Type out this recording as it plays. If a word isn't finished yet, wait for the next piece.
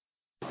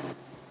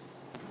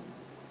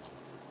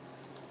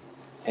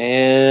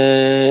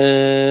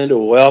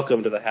And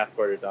welcome to the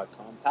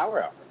halfquarter.com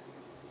Power Hour.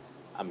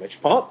 I'm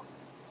Mitch Pump,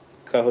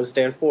 co-host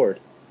Dan Ford.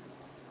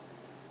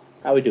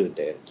 How we doing,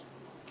 Dan?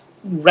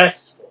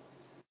 Restful.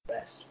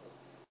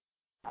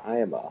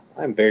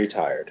 I'm very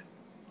tired.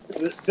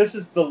 This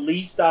is the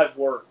least I've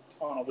worked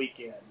on a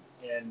weekend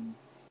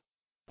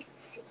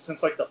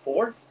since like the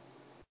 4th.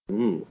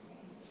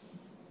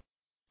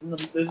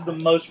 This is the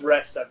most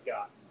rest I've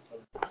gotten.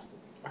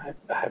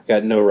 I've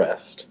got no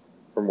rest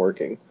from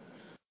working,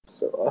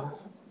 so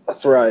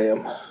that's where I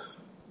am. I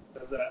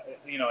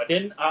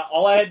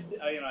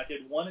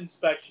did one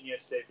inspection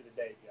yesterday for the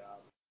day job,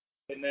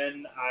 and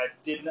then I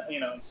didn't,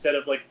 instead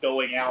of like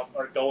going out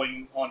or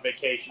going on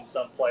vacation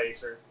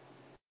someplace, or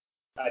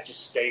I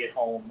just stayed at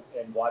home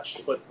and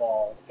watched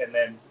football, and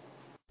then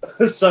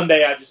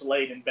Sunday I just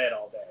laid in bed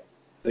all day.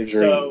 The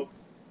dream. So,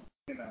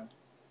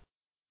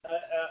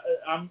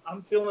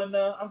 I'm feeling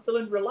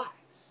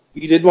relaxed.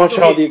 You did watch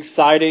all the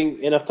exciting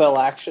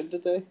NFL action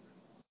today?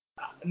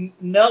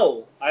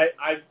 No,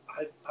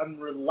 I'm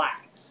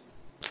relaxed.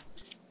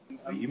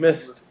 You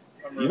missed.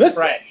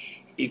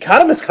 You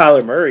kind of missed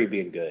Kyler Murray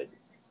being good.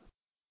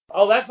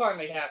 Oh, that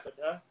finally happened,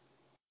 huh?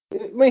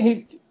 I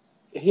mean,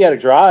 he had a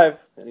drive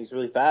and he's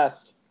really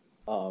fast.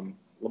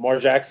 Lamar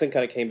Jackson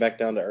kind of came back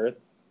down to earth.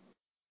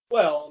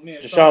 Well, I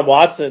mean, Deshaun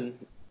Watson,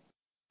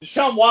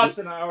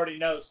 I already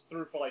know,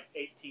 threw for like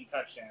 18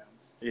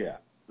 touchdowns. Yeah.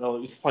 Well,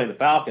 he's playing the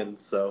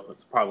Falcons, so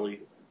it's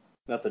probably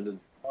nothing to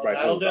write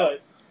home about.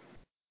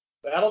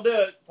 That'll do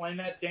it. Playing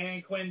that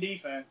Dan Quinn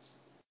defense.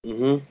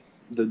 Mm-hmm.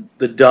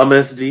 The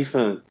dumbest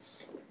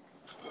defense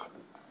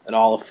in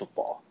all of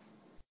football.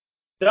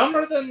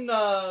 Dumber than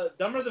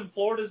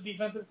Florida's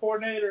defensive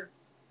coordinator.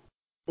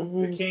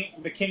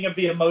 Mm-hmm. The king of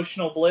the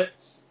emotional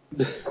blitz.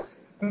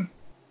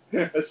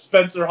 As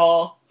Spencer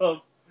Hall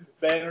of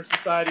Banner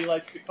Society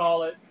likes to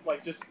call it,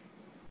 like just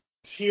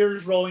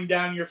tears rolling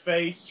down your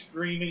face,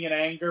 screaming in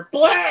anger,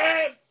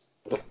 blitz!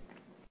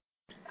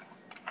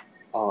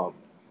 Well,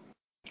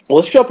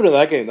 let's jump into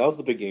that game. That was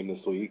the big game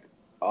this week.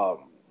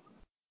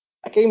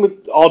 That game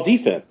with all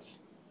defense.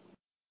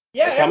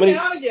 Yeah, every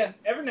now and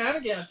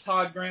again, a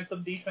Todd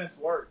Grantham defense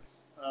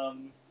works.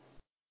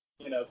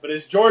 But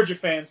as Georgia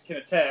fans can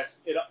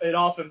attest, it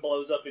often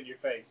blows up in your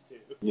face too.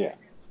 Yeah.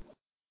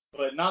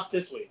 But not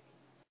this week.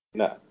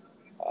 No.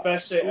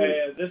 Especially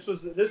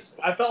this.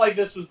 I felt like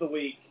this was the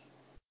week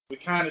we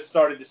kind of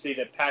started to see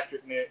that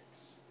Patrick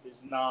Nix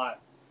is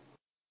not.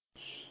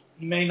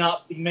 He may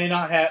not be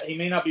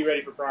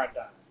ready for prime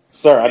time.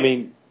 Sir, I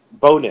mean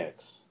Bo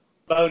Nix.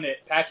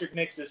 Patrick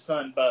Nix's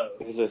son, Bo.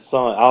 Is his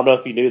son. I don't know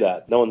if you knew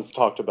that. No one's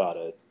talked about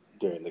it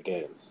during the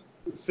games.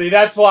 See,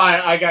 that's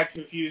why I got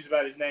confused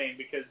about his name,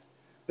 because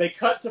they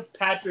cut to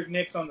Patrick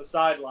Nix on the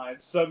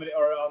sidelines in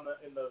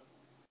the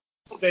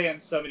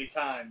stands so many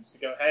times to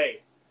go,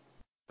 hey,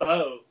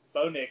 Bo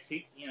Nix,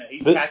 he's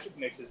Patrick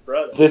Nix's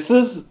brother. This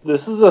is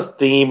a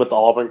theme with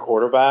Auburn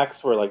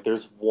quarterbacks where like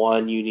there's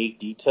one unique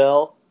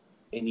detail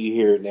and you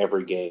hear it in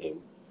every game.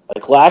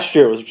 Like last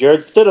year it was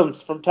Jared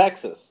Stidham from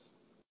Texas.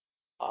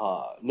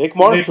 Nick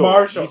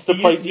Marshall used to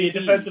play be a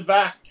defensive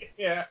back.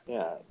 Yeah.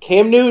 Yeah.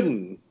 Cam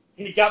Newton.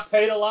 He got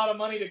paid a lot of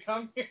money to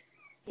come here.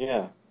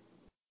 Yeah.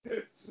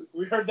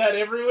 We heard that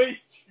every week.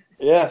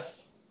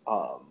 Yes.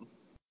 To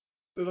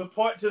the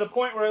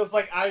point where it was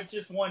like, I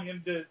just want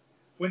him to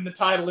win the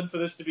title and for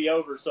this to be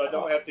over, so I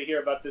don't have to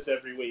hear about this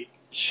every week.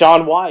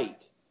 Sean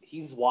White.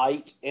 He's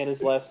white and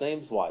his last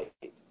name's White.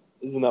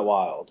 Isn't that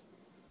wild?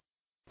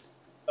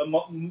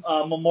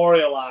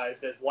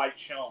 Memorialized as White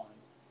Sean.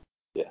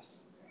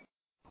 Yes.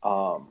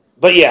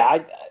 But yeah,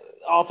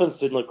 offense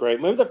didn't look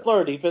great. Maybe the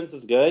Florida defense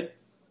is good.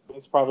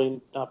 It's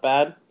probably not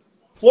bad.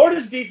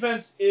 Florida's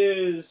defense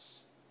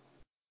is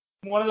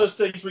one of those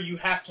things where you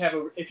have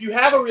to if you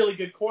have a really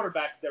good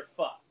quarterback, they're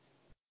fucked.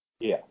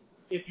 Yeah.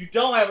 If you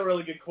don't have a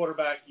really good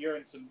quarterback, you're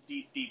in some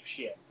deep, deep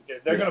shit,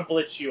 because they're going to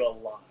blitz you a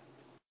lot.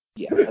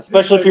 Yeah,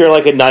 especially if you're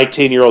like a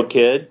 19-year-old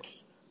kid.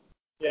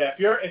 Yeah,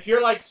 if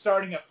you're like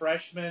starting a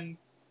freshman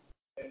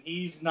and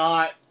he's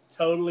not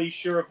totally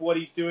sure of what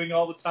he's doing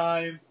all the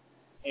time,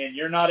 and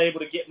you're not able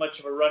to get much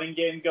of a running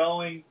game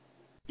going,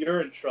 you're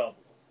in trouble.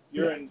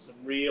 You're in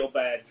some real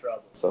bad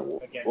trouble.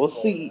 So against we'll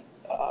Florida. see.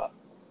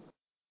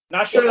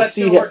 Not sure that's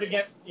going to work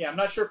again. Yeah, I'm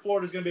not sure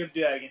Florida's going to be able to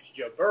do that against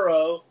Joe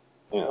Burrow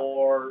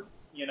or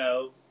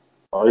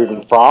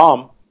even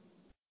Fromm.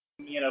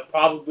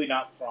 Probably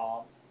not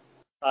Fromm.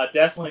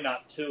 Definitely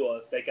not Tua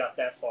if they got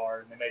that far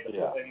and they made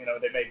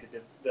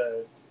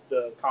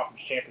the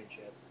conference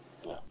championship.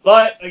 Yeah.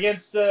 But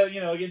against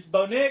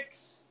Bo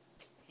Nix,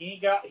 he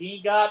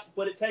got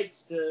what it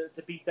takes to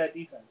beat that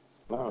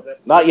defense. No,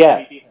 not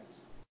yet.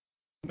 Defense.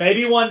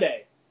 Maybe one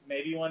day.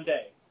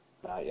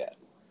 Not yet.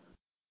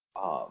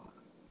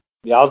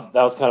 That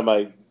was kind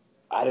of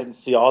I didn't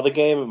see all the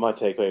game, but my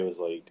takeaway was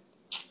like,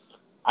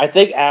 I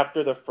think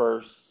after the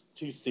first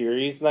two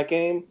series in that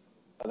game,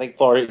 I think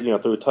Florida,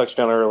 threw a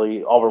touchdown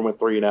early. Auburn went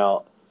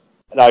 3-and-out,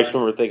 and I just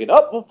remember thinking,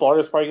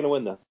 Florida's probably going to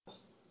win this.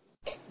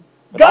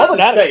 But Auburn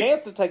had a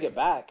chance to take it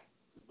back,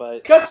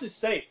 but Gus is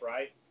safe,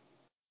 right?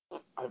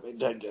 I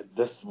mean,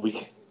 this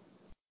week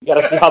You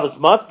got to see how this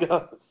month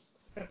goes.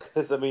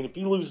 Because, I mean, if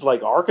you lose,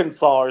 like,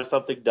 Arkansas or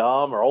something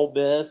dumb or Ole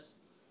Miss,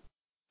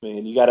 I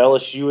mean, you got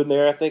LSU in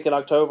there, I think, in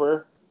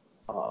October.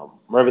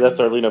 Maybe that's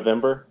early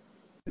November.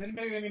 Then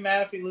maybe be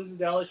mad if he loses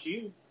to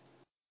LSU.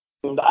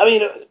 I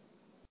mean,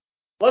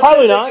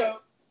 probably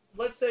not.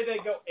 Let's say they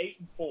go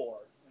 8-4,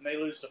 and they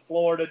lose to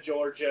Florida,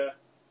 Georgia,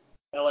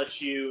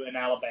 LSU, and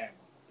Alabama.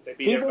 They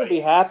beat People will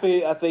be else.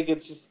 happy. I think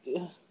it's just...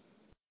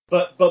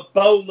 But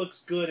Bo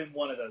looks good in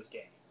one of those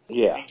games.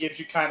 Yeah. It gives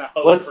you kind of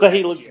hope. Let's say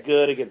he looks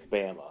good against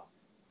Bama.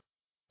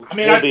 I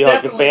mean,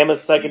 because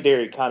Bama's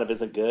secondary kind of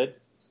isn't good.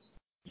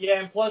 Yeah,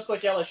 and plus,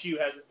 like, LSU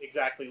hasn't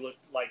exactly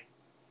looked like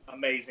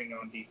amazing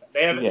on defense.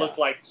 They haven't looked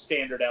like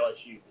standard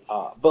LSU.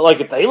 But like,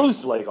 if they lose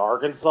to like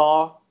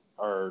Arkansas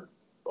or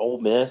Ole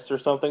Miss or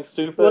something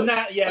stupid, well,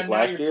 now you're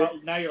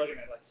looking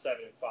at like 7-5.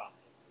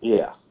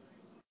 Yeah,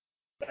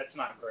 that's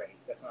not great.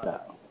 That's not.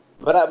 No.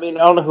 But I mean,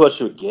 I don't know who else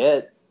you would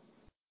get.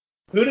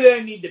 Who do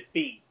they need to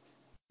beat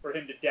for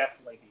him to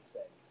definitely be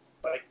safe?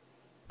 Like,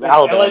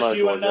 Alabama, LSU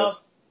Georgia.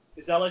 enough?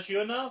 Is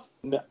LSU enough?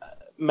 No,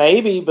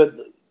 maybe, but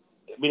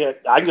I mean,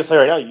 I can just say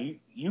right now,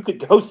 you could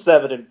go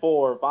 7-4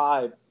 or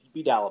 5. You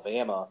beat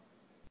Alabama,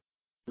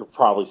 you're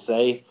probably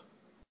safe.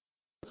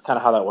 That's kind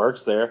of how that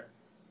works there.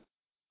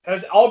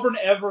 Has Auburn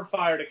ever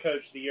fired a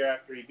coach the year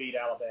after he beat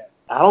Alabama?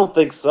 I don't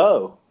think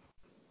so.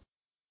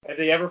 Have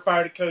they ever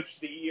fired a coach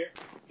the year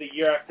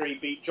after he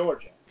beat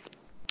Georgia?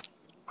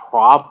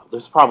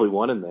 There's probably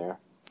one in there.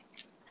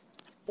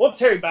 Well,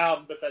 Terry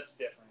Bowden, but that's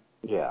different.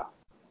 Yeah.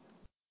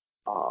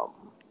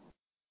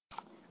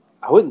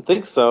 I wouldn't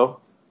think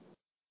so.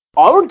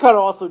 Auburn kind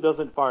of also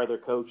doesn't fire their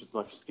coach as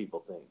much as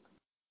people think.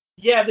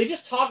 Yeah, they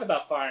just talk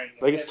about firing him.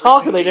 They just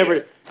talk and they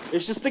never...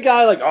 It's just a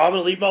guy like, I'm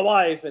going to leave my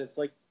wife. And it's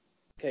like,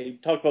 okay, you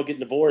talked about getting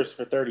divorced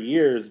for 30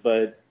 years,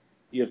 but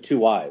you have 2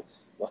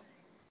 wives.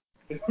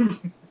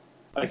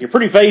 Like, you're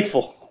pretty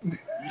faithful.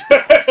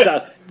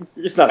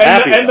 You're just not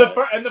happy and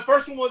the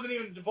first one wasn't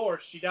even a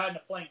divorce. She died in a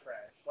plane crash.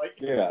 Like,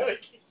 yeah.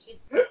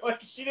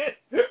 she did.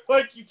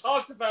 Like, you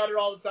talked about her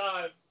all the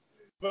time,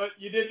 but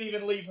you didn't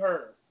even leave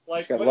her.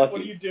 Like, what are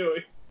you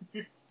doing?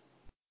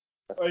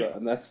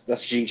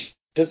 That's Gene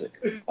Chizik.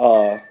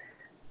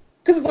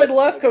 Because it's like the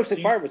last coach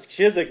they fired was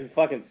Chizik, who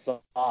fucking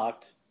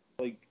sucked.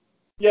 Like,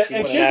 yeah,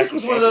 and Chizik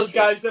was one of those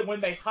guys that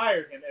when they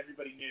hired him,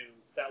 everybody knew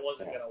that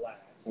wasn't going to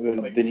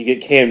last. Then you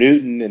get Cam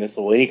Newton, and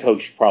so any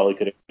coach probably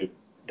could have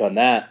done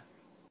that.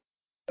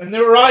 And they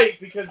were right,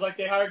 because like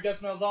they hired Gus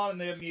Malzahn and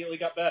they immediately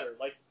got better.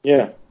 Like,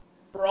 yeah.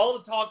 For all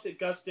the talk that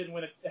Gus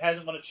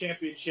hasn't won a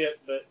championship,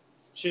 but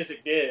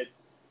Chizik did.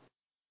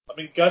 I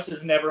mean, Gus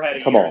has never had a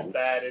year as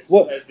bad as the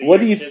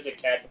year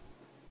Chizik had.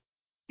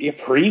 Yeah,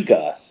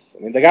 pre-Gus.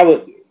 I mean,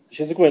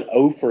 Chizik went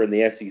 0 in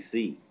the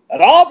SEC.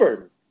 At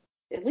Auburn,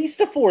 at least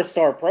a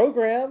 4-star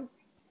program.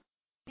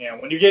 Yeah,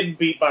 when you're getting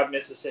beat by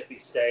Mississippi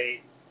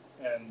State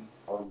and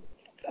I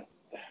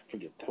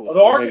forget.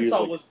 Although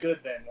Arkansas was good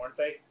then, weren't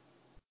they?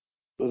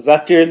 Was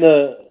that during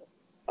the?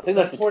 I think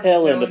that's the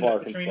tail end of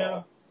Arkansas.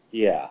 Petrino?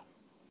 Yeah.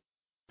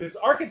 Because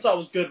Arkansas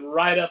was good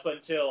right up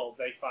until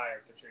they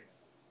fired Petrino.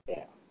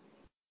 Yeah.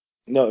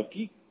 No, if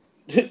you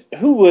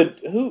who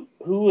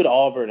would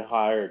Auburn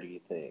hire? Do you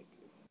think?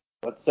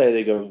 Let's say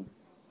they go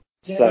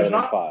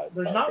 7-5.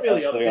 There's not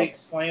really a big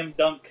slam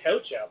dunk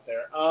coach out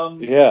there.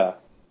 Yeah.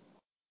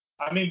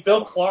 I mean,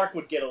 Bill Clark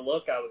would get a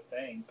look, I would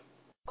think.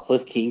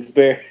 Cliff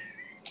Kingsbury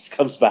just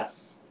comes back.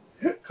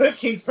 Cliff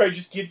Kingsbury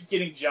just keeps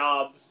getting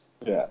jobs.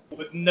 Yeah.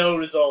 With no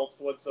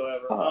results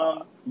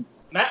whatsoever.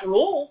 Matt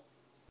Rule,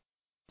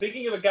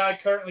 speaking of a guy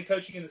currently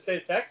coaching in the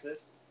state of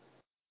Texas,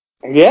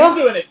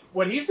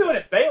 what he's doing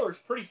at Baylor is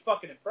pretty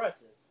fucking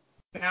impressive.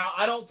 Now,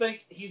 I don't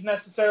think he's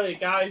necessarily a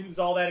guy who's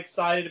all that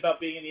excited about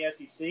being in the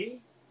SEC. You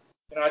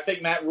know, I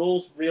think Matt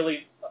Rule's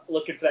really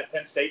looking for that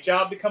Penn State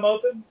job to come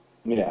open.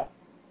 Yeah.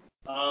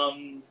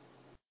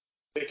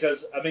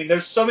 Because, I mean,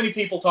 there's so many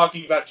people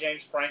talking about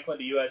James Franklin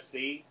to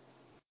USC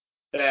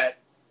that,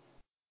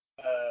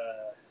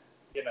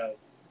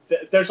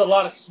 there's a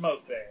lot of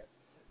smoke there.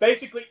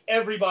 Basically,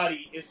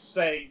 everybody is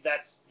saying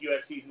that's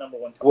USC's number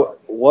one target.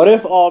 What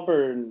if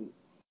Auburn...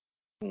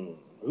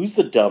 Who's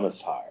the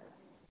dumbest hire?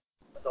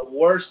 The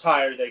worst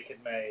hire they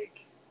could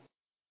make.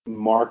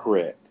 Mark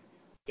Richt.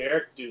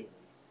 Derek Dooley.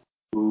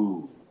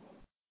 Ooh.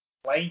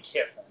 Lane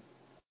Kiffin.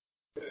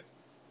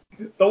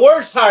 The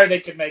worst hire they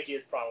could make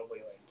is probably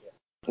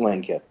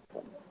Lane Kiffin.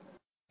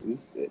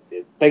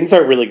 Things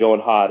aren't really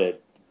going hot at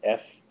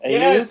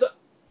FAU.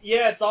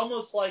 Yeah, it's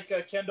almost like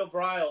Kendall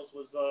Briles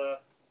was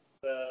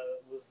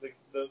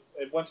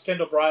once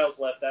Kendall Briles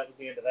left, that was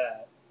the end of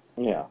that.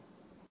 Yeah.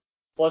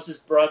 Plus his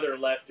brother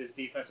left as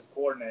defensive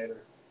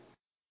coordinator.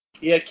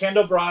 He had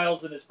Kendall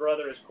Briles and his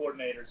brother as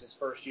coordinators his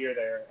first year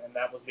there, and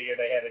that was the year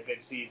they had a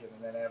good season.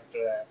 And then after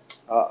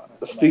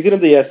that, speaking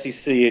of the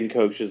SEC and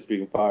coaches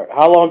being fired,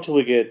 how long till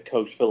we get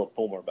Coach Philip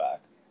Fulmer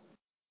back?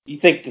 You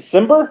think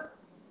December?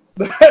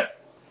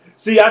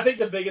 See, I think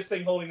the biggest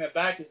thing holding that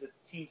back is that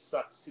the team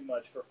sucks too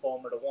much for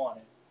Fulmer to want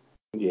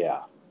it.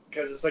 Yeah.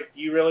 Because it's like,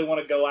 do you really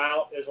want to go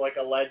out as like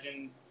a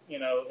legend,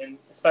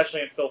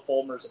 especially in Phil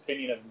Fulmer's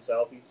opinion of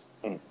himself?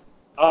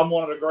 I'm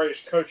one of the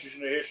greatest coaches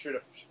in the history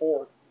of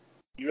sport.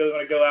 You really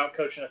want to go out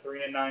coaching a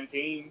 3-9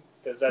 team?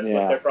 Because that's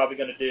what they're probably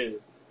going to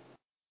do.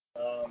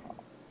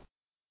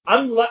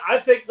 I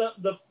think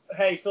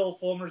hey, Phil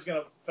Fulmer's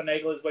going to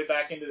finagle his way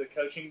back into the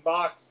coaching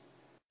box.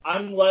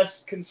 I'm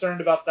less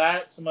concerned about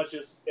that so much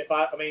as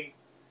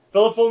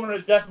Phil Fulmer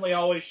has definitely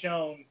always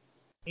shown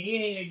he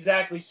ain't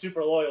exactly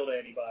super loyal to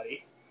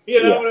anybody.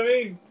 You know what I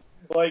mean?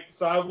 Like,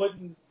 so I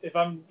wouldn't, if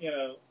I'm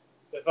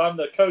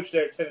the coach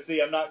there at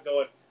Tennessee, I'm not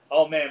going,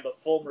 oh man,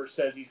 but Fulmer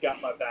says he's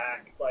got my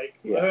back. Like,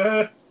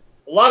 a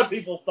lot of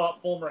people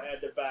thought Fulmer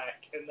had their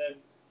back, and then,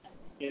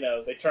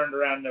 they turned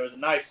around and there was a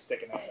knife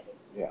sticking out of it.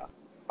 Yeah.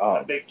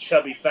 A big,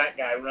 chubby, fat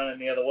guy running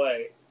the other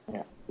way.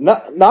 Yeah.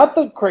 Not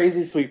the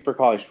crazy sweep for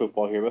college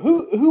football here, but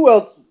who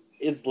else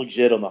is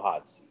legit on the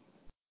hot seat?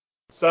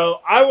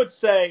 So I would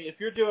say if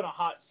you're doing a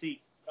hot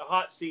seat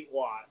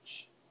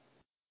watch,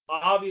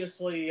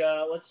 obviously,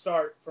 let's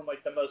start from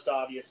like the most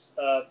obvious.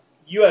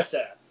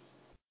 USF.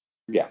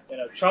 Yeah.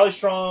 Charlie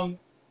Strong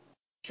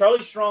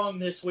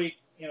this week,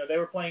 they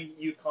were playing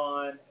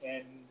UConn,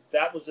 and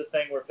that was the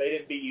thing where if they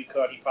didn't beat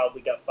UConn, he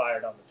probably got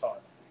fired on the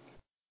tarmac.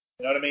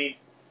 You know what I mean?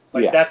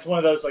 Like, that's one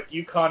of those, like,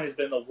 UConn has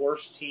been the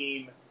worst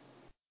team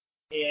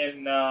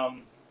in,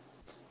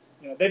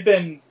 they've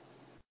been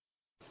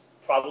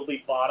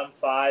probably bottom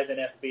 5 in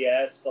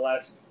FBS the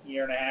last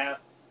year and a half.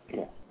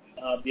 Yeah.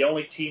 The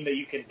only team that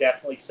you can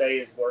definitely say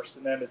is worse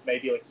than them is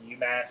maybe like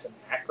UMass and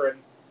Akron.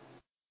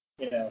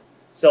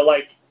 So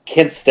like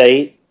Kent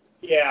State.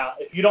 Yeah,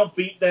 if you don't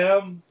beat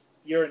them,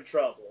 you're in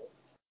trouble.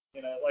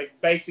 Like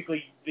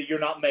basically you're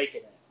not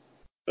making it.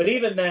 But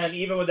even then,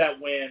 even with that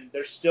win,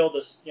 there's still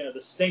this,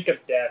 the stink of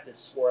death is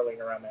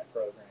swirling around that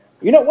program.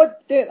 You know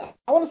what? I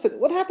want to say,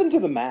 what happened to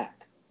the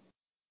MAC?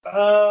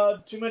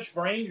 Too much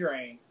brain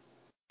drain,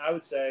 I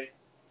would say.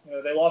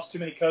 They lost too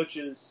many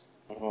coaches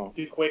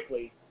too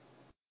quickly.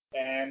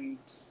 And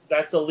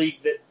that's a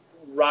league that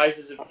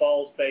rises and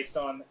falls based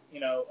on,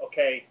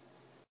 okay,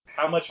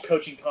 how much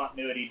coaching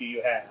continuity do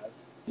you have?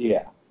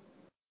 Yeah.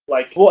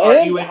 Like,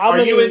 are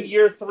you in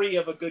year 3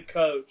 of a good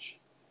coach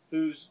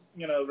who's,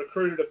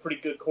 recruited a pretty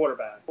good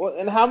quarterback? Well,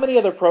 and how many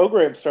other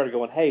programs started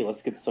going, hey,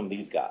 let's get some of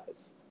these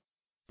guys?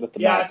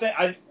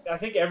 I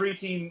think every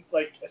team,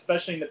 like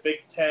especially in the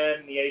Big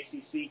Ten, the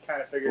ACC,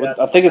 kind of figured out.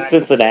 I think it's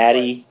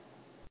Cincinnati.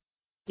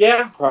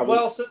 Yeah, probably.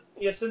 Well,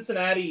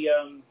 Cincinnati.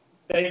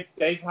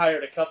 They've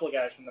hired a couple of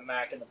guys from the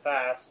MAC in the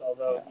past.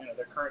 Although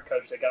their current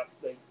coach they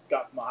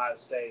got from Ohio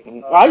State.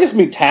 I just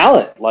mean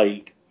talent.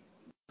 Like,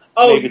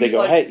 maybe they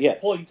go, hey,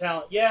 pulling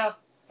talent. Yeah.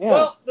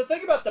 Well, the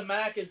thing about the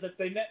MAC is that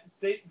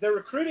they're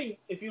recruiting.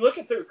 If you look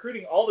at the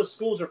recruiting, all the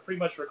schools are pretty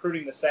much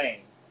recruiting the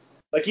same.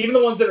 Like even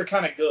the ones that are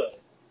kind of good.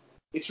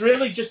 It's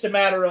really just a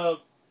matter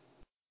of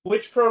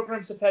which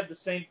programs have had the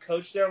same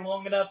coach there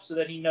long enough so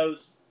that he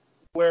knows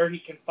where he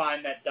can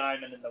find that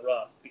diamond in the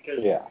rough.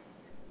 Because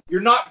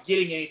you're not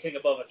getting anything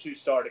above a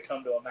 2-star to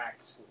come to a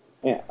MAC school.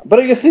 Yeah, but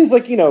it seems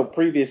like,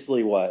 previously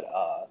you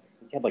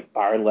had like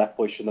Byron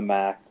Leftwich in the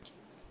MAC.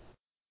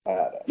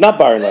 Not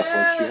Byron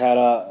Leftwich. You had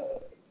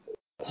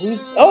it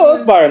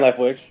was Byron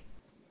Leftwich.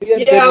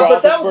 Yeah,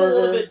 but that was a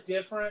little bit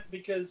different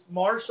because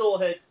Marshall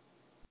had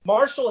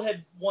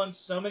won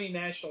so many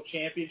national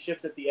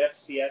championships at the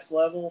FCS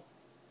level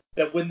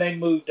that when they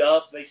moved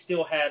up, they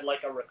still had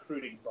like a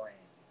recruiting brand.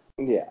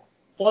 Yeah.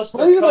 Plus,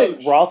 their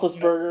coach, like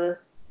Roethlisberger.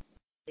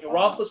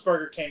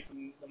 Roethlisberger came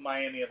from the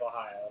Miami of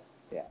Ohio.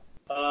 Yeah.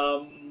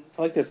 I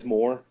like this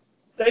more.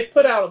 They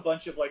put out a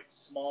bunch of like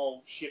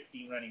small,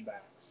 shifty running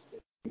backs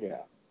too.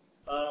 Yeah.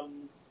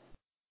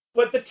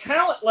 But the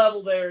talent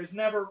level there is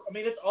never. I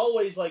mean, it's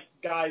always like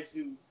guys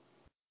who,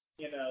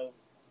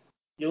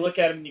 you look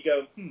at them and you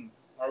go,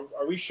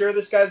 Are we sure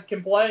this guy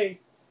can play?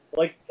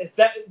 Like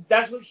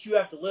that's what you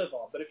have to live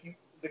on. But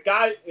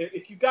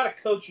if you've got a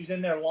coach who's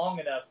in there long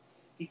enough,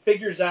 he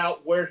figures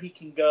out where he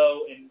can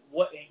go and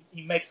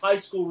he makes high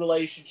school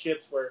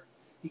relationships where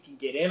he can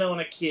get in on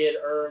a kid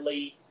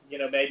early,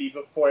 maybe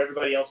before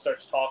everybody else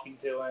starts talking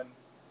to him.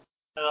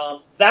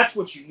 That's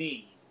what you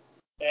need.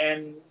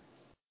 And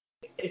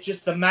it's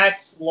just the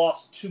MAC's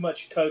lost too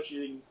much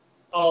coaching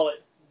all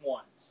at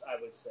once,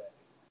 I would say.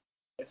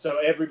 And so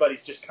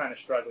everybody's just kind of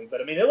struggling.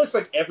 But, I mean, it looks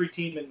like every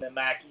team in the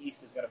MAC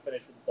East is going to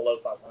finish with below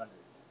 500.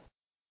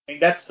 I mean,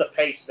 that's the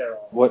pace they're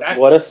on.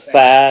 What a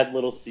sad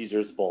little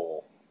Caesars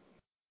Bowl.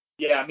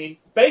 Yeah, I mean,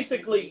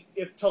 basically,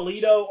 if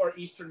Toledo or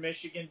Eastern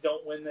Michigan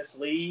don't win this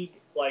league,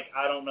 like,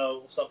 I don't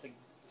know, something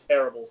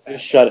terrible's happening.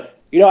 Just shut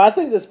it. I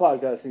think this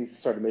podcast needs to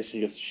start a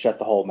mission just to shut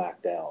the whole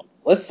MAC down.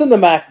 Let's send the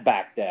MAC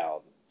back down.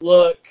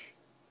 Look,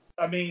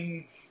 I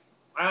mean,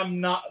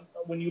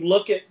 when you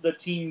look at the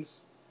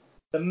teams,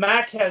 the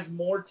MAC has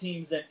more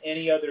teams than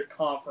any other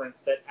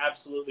conference that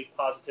absolutely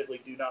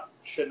positively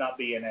should not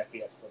be in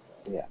FBS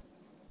football. Yeah.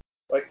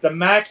 Like, the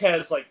MAC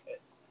has, like,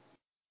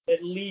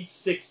 at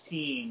least 6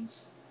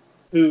 teams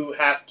who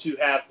have to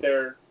have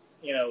their,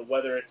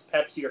 whether it's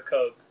Pepsi or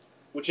Coke,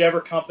 whichever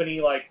company,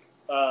 like,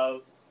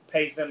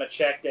 pays them a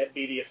check that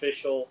be the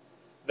official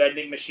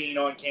vending machine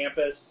on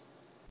campus.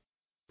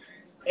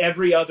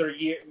 every other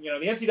year, the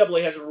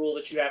NCAA has a rule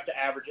that you have to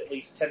average at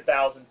least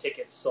 10,000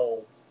 tickets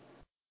sold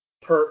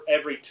per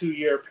every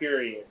 2-year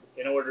period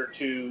in order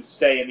to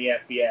stay in the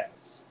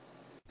FBS.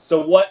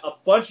 So what a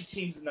bunch of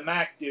teams in the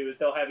MAC do is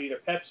they'll have either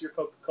Pepsi or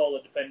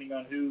Coca-Cola, depending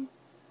on who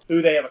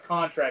they have a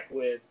contract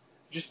with,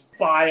 just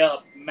buy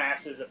up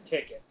masses of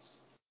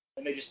tickets.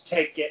 And they just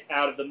take it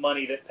out of the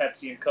money that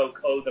Pepsi and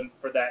Coke owe them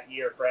for that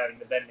year for having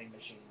the vending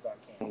machines on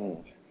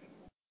campus.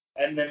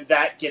 And then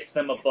that gets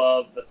them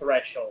above the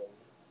threshold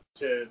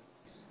to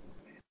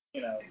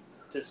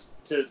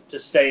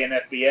stay in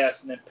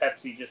FBS, and then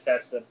Pepsi just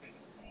has to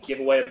give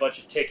away a bunch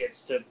of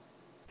tickets to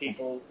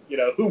people,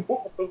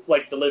 who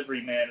like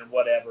delivery men or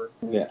whatever.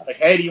 Yeah. Like,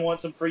 hey, do you want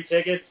some free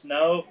tickets?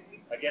 No,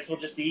 I guess we'll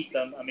just eat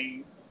them. I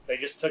mean, they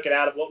just took it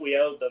out of what we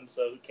owed them,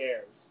 so who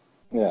cares?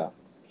 Yeah.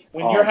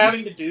 When you're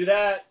having to do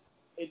that,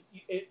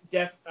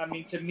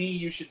 to me,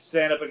 you should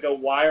stand up and go,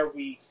 why are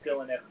we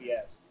still in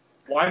FBS?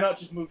 Why not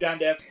just move down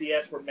to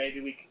FCS where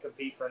maybe we could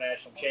compete for a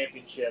national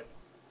championship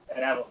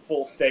and have a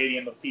full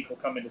stadium of people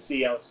coming to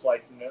see us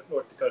like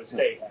North Dakota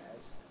State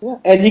has? Yeah,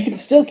 and you can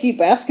still keep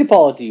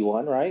basketball at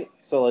D1, right?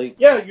 So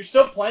yeah, you're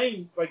still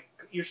playing. Like,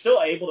 you're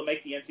still able to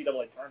make the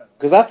NCAA tournament.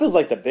 Because that feels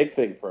like the big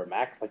thing for a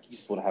MAC. Like, you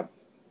just want to have,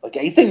 like,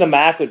 you think the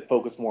MAC would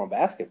focus more on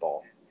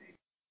basketball?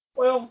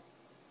 Well,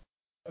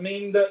 I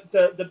mean,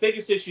 the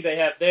biggest issue they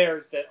have there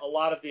is that a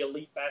lot of the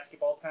elite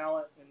basketball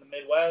talent in the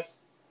Midwest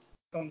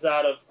comes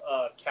out of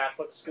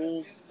Catholic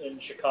schools in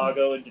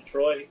Chicago and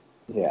Detroit.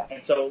 Yeah.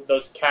 And so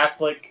those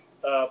Catholic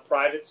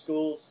private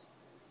schools,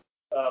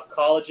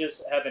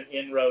 colleges have an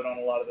inroad on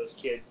a lot of those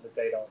kids that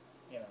they don't,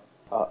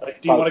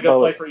 do you want to go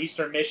play for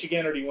Eastern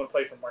Michigan or do you want to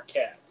play for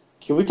Marquette?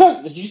 Can we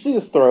talk? Did you see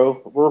this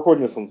throw? We're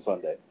recording this on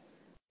Sunday.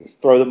 This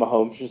throw that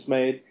Mahomes just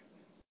made.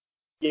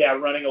 Yeah,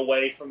 running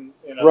away from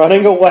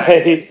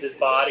against his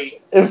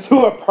body. And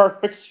threw a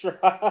perfect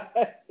strike.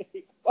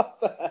 What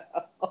the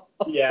hell?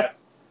 Yeah.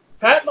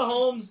 Pat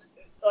Mahomes,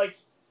 like,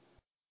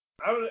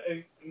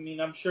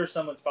 I'm sure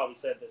someone's probably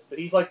said this, but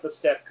he's like the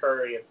Steph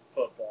Curry of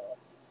football.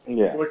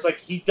 Yeah. Where it's like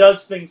he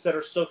does things that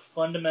are so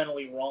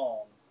fundamentally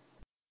wrong,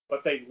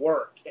 but they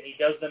work, and he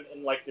does them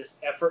in like this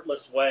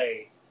effortless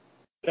way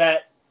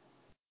that,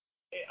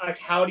 like,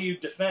 how do you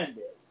defend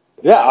it?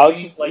 Yeah,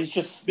 he's like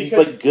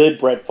good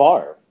Brett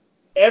Favre.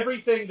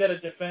 Everything that as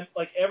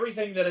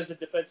a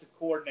defensive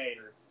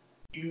coordinator,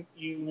 you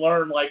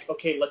learn, like,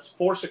 okay, let's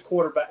force a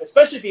quarterback,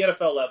 especially at the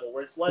NFL level,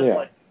 where it's less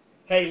like,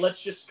 hey,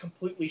 let's just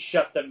completely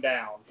shut them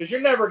down, because you're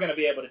never going to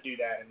be able to do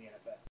that in the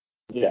NFL.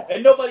 Yeah.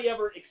 And nobody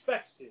ever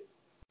expects to.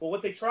 But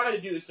what they try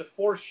to do is to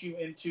force you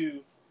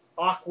into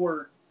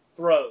awkward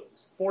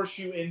throws, force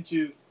you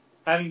into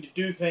having to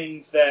do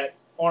things that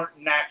aren't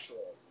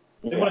natural.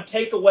 They want to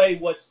take away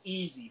what's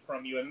easy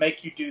from you and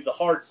make you do the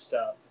hard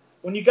stuff.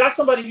 When you got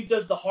somebody who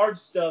does the hard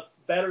stuff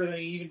better than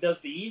he even does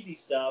the easy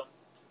stuff,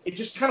 it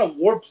just kind of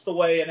warps the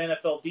way an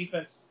NFL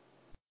defense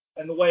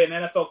and the way an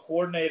NFL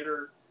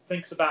coordinator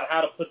thinks about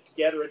how to put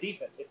together a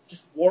defense. It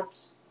just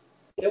warps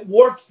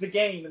the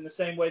game in the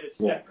same way that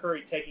Steph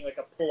Curry taking like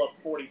a pull-up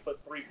 40-foot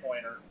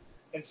three-pointer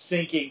and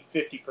sinking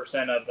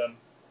 50% of them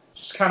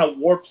just kind of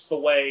warps the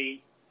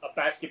way a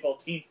basketball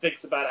team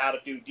thinks about how to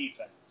do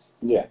defense.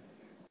 Yeah.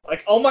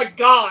 Like, oh my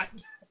God,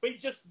 we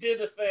just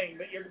did a thing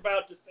that you're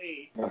about to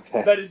see.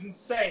 Okay. That is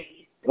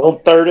insane. A little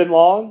third and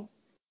long?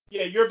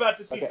 Yeah, you're about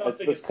to see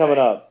something it's coming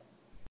up.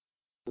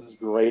 This is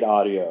great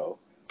audio.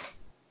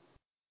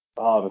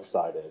 Oh, I'm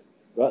excited.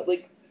 But,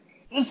 like,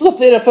 this is what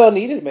the NFL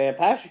needed, man.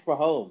 Patrick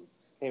Mahomes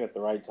came at the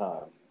right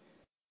time.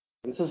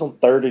 This is on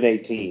 3rd and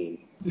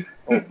 18.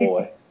 Oh,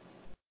 boy.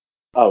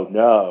 Oh,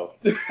 no.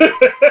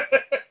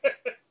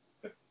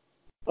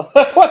 What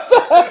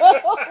the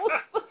hell?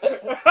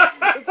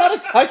 Is that a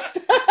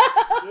touchdown?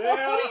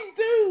 Yeah. What do you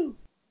do?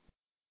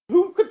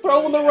 Who could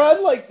throw on the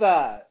run like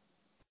that?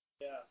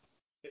 Yeah.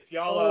 If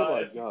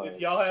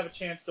y'all have a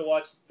chance to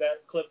watch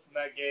that clip from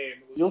that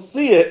game, you'll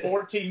see it.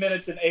 14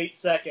 minutes and 8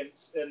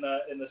 seconds in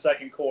the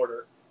second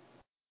quarter.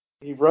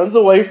 He runs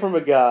away from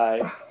a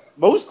guy.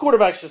 Most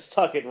quarterbacks just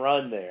tuck and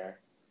run there.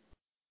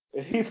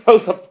 And he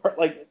throws a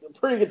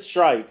pretty good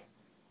strike.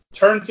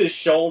 Turns his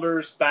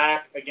shoulders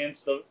back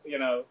against the,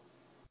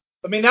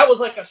 I mean, that was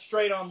like a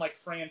straight-on, like,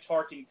 Fran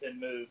Tarkington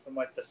move from,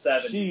 like, the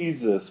 70s.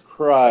 Jesus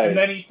Christ. And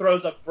then he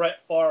throws a Brett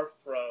Favre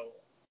throw.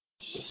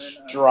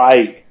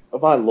 Strike. Oh,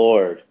 my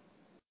Lord.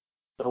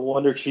 No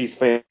wonder Chiefs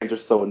fans are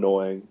so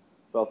annoying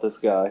about this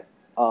guy.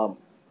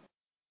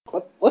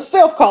 Let's stay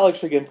off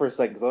college again for a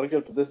second, because I want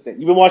to go to this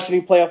thing. You been watching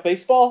any playoff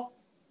baseball?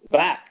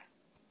 Back.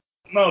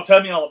 No,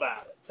 tell me all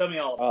about it.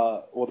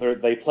 Well,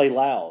 they play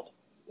loud.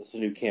 It's a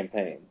new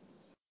campaign.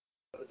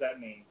 What does that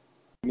mean?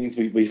 It means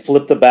we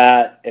flip the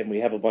bat, and we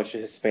have a bunch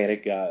of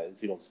Hispanic guys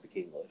who don't speak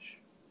English,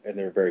 and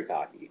they're very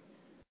cocky.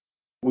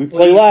 We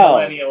play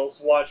loud.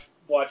 Millennials, watch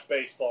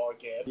baseball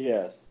again.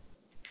 Yes.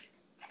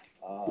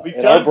 We've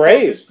done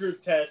focus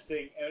group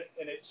testing,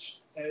 and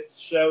it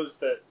shows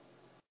that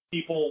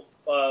people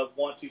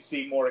want to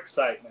see more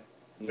excitement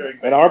during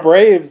baseball. And our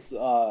Braves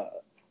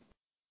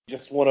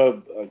just want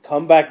a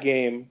comeback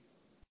game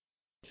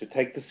to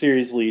take the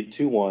series lead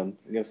 2-1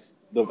 against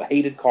the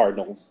hated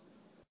Cardinals.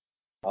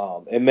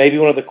 And maybe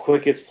one of the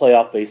quickest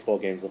playoff baseball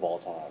games of all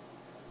time.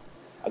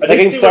 The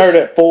game started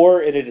at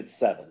 4 and ended at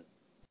 7.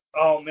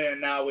 Oh man,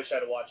 now I wish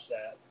I'd watched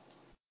that.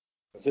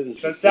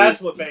 Because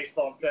that's what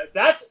baseball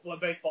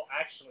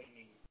actually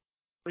needs.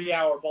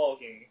 3-hour ball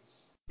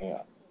games.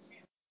 Yeah.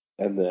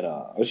 And then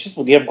it's just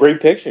when you have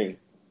great pitching,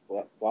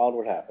 wild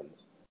what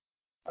happens.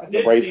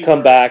 The Braves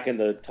come back in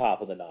the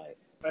top of the ninth.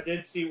 I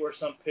did see where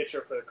some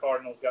pitcher for the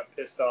Cardinals got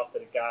pissed off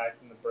that a guy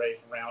from the Braves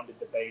rounded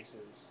the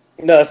bases.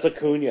 No, that's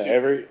Acuna.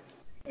 Everyone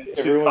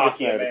gets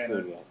mad at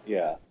Acuna.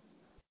 Yeah.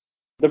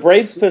 The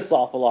Braves piss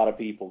off a lot of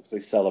people because they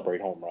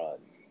celebrate home runs.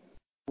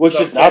 Which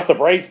is not the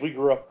Braves we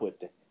grew up with.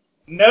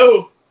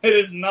 No, it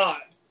is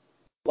not.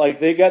 Like,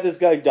 they got this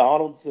guy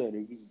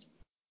Donaldson who's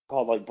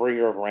called, like,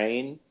 Bringer of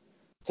Rain.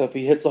 So if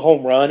he hits a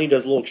home run, he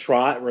does a little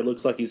trot where it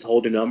looks like he's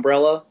holding an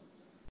umbrella.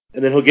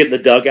 And then he'll get in the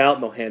dugout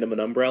and they'll hand him an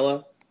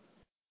umbrella.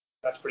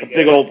 That's pretty good.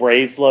 Big old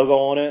Braves logo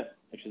on it,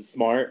 which is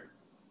smart.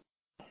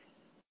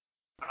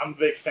 I'm a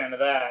big fan of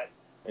that.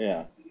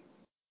 Yeah.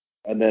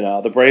 And then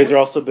the Braves are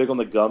also big on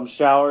the gum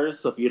showers.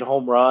 So if you hit a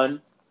home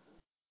run,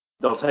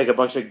 they'll take a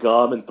bunch of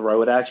gum and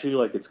throw it at you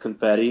like it's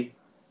confetti.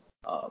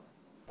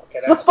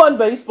 That's fun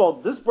baseball.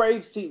 This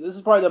Braves team, this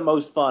is probably the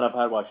most fun I've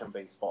had watching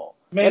baseball.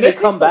 Man, and they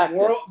come back.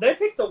 They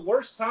picked the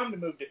worst time to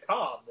move to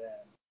Cobb then.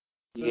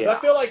 Because yeah. I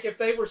feel like if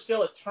they were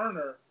still at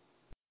Turner,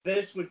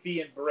 this would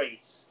be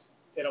embraced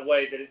in a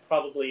way that it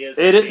probably is.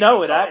 It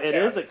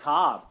is a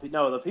Cobb.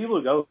 No, the people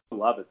who go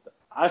love it.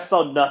 I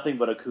saw nothing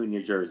but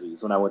Acuna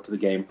jerseys when I went to the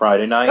game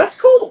Friday night. That's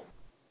cool.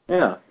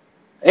 Yeah.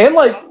 And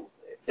like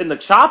in the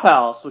Chop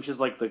House, which is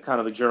like the kind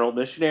of the general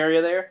admission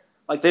area there,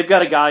 like they've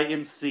got a guy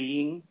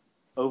emceeing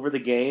over the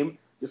game.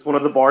 Just one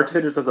of the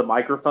bartenders has a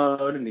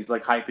microphone and he's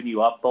like hyping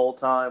you up the whole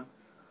time.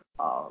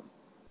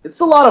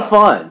 It's a lot of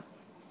fun.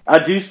 I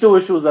do still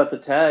wish it was at the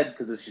TED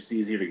because it's just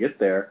easier to get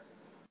there.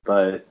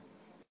 But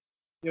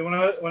yeah, when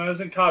I was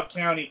in Cobb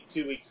County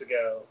 2 weeks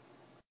ago,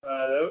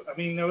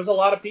 there was a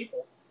lot of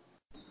people.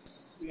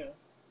 You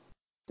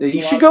know,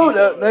 you should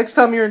go next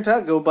time you're in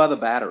town. Go by the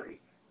Battery.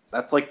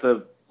 That's like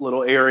the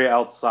little area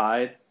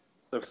outside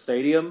the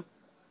stadium.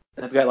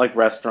 They've got like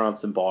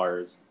restaurants and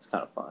bars. It's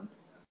kind of fun.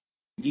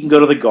 You can go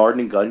to the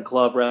Garden and Gun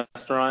Club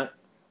restaurant.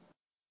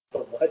 The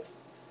what?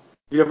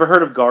 Have you ever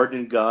heard of Garden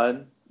and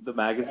Gun, the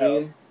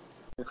magazine?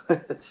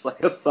 No. It's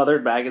like a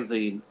Southern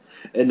magazine,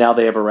 and now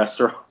they have a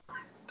restaurant.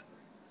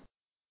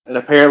 And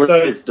apparently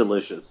it's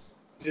delicious.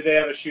 Do they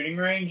have a shooting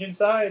range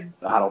inside?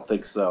 I don't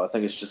think so. I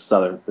think it's just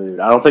Southern food.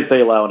 I don't think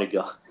they allow any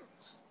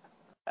guns.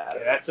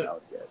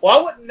 Well,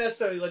 I wouldn't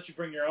necessarily let you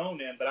bring your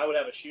own in, but I would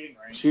have a shooting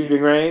range.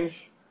 Shooting range?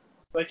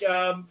 Like,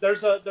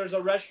 there's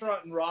a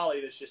restaurant in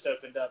Raleigh that's just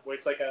opened up where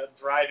it's like a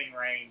driving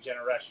range and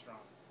a restaurant.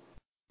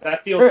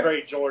 That feels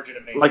very Georgia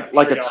to me.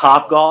 Like a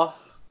Top Golf?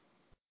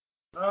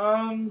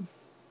 I'm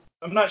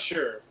not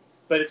sure,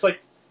 but it's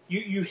like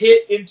you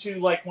hit into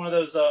like one of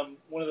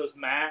those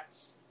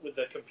mats with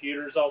the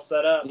computers all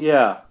set up.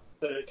 Yeah.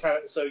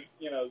 So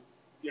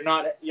you're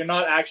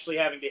not actually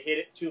having to hit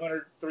it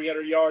 200,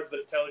 300 yards, but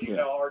it tells you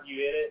how hard you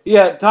hit it.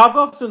 Yeah, Top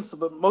Golf,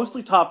 but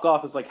mostly Top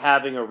Golf is like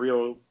having a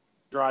real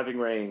driving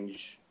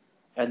range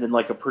and then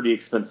like a pretty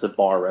expensive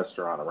bar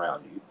restaurant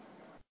around you.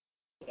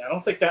 Yeah,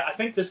 I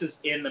think this is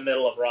in the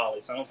middle of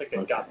Raleigh, so I don't think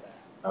they've got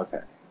that. Okay.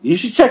 You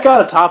should check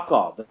out a Top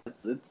Golf.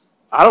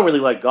 I don't really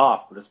like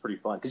golf, but it's pretty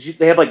fun because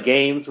they have like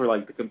games where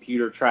like the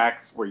computer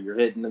tracks where you're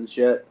hitting and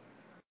shit.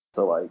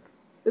 So like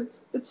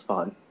it's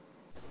fun.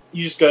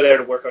 You just go there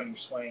to work on your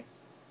swing.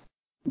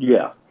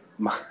 Yeah.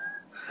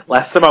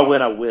 Last time I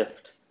went, I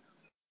whiffed.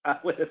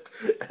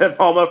 And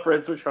all my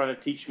friends were trying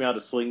to teach me how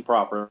to swing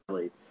properly.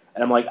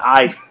 And I'm like,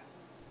 I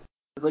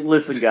was like,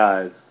 listen,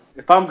 guys,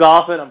 if I'm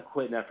golfing, I'm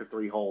quitting after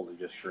 3 holes and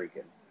just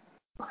shrieking.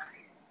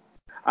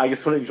 I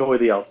just want to enjoy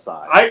the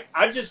outside.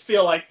 I just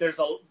feel like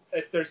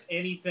if there's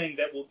anything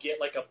that will get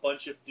like a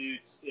bunch of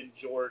dudes in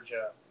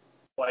Georgia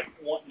like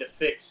wanting to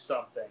fix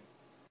something,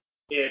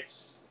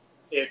 it's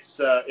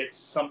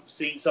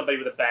seeing somebody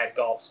with a bad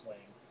golf swing.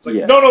 It's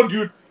like, no,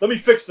 dude, let me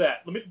fix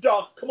that.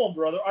 Doc, come on,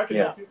 brother, I can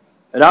help you.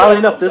 And oddly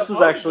enough, this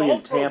was actually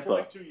in Tampa. For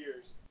like 2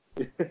 years.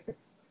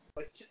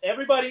 Like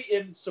everybody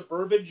in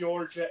suburban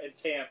Georgia and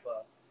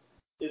Tampa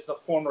is a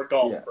former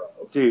golf pro.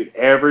 Dude,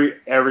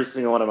 every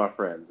single one of my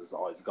friends is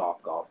always golf.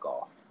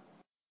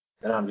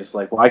 And I'm just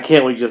like, why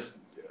can't we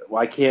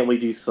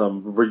do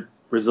some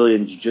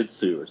Brazilian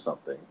jiu-jitsu or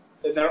something?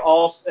 And they're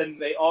all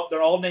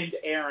named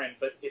Aaron,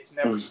 but it's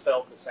never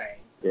spelled the same.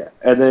 Yeah,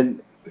 and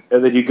then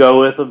you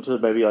go with them to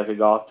maybe like a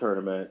golf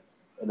tournament,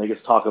 and they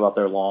just talk about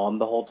their lawn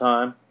the whole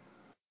time.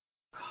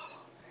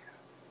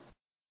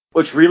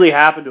 Which really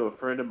happened to a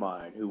friend of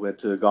mine who went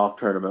to a golf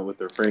tournament with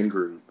their friend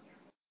group.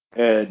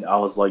 And I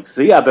was like,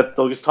 see, I bet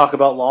they'll just talk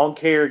about lawn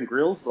care and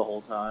grills the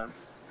whole time.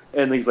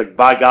 And he's like,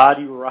 by God,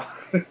 you were right.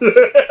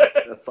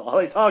 That's all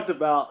they talked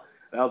about.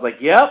 And I was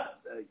like, yep,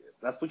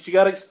 that's what you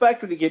got to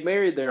expect when you get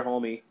married there,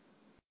 homie.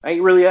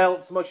 Ain't really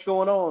out so much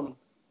going on.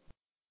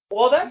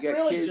 Well, that's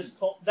really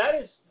kids. That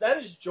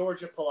is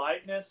Georgia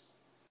politeness.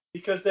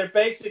 because they're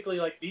basically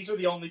like, these are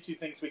the only two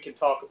things we can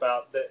talk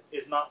about that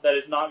is not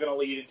going to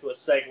lead into a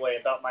segue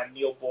about my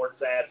Neil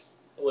Board's ass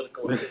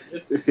political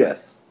opinions.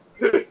 Yes.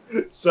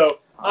 So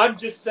I'm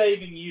just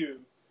saving you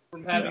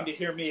from having to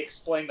hear me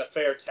explain the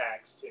fair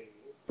tax to you.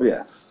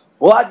 Yes.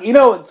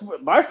 Well,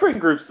 my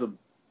friend group's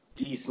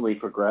decently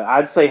progressive.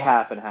 I'd say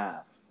half and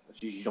half.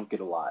 You don't get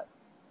a lot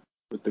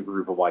with the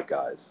group of white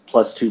guys,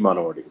 plus 2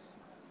 minorities.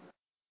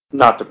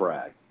 Not to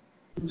brag.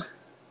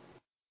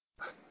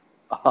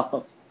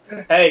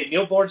 Hey,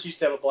 Neil Board used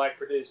to have a black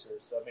producer,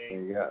 so I mean.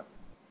 There you go.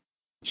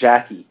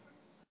 Jackie.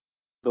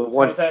 The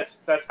one. No, that's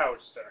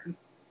Howard Stern.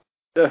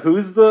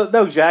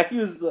 Jackie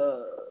was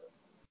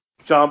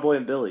John Boy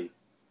and Billy.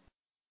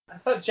 I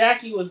thought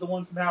Jackie was the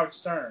one from Howard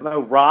Stern.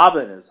 No,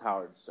 Robin is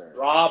Howard Stern.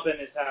 Robin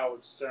is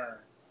Howard Stern.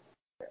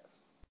 Yes.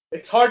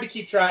 It's hard to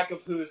keep track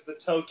of who is the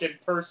token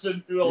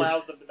person who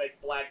allows them to make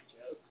black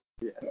jokes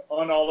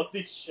on all of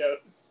these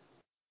shows.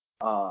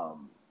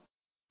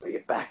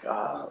 Get back.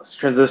 Let's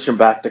transition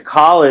back to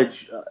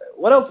college.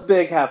 What else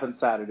big happened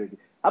Saturday?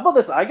 How about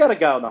this? I got a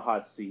guy on the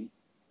hot seat.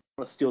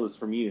 I'm gonna steal this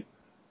from you.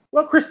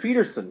 Well, Chris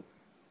Peterson.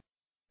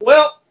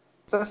 Well,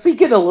 is that seat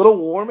getting a little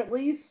warm at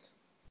least?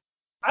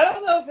 I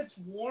don't know if it's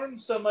warm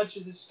so much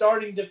as it's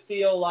starting to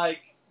feel like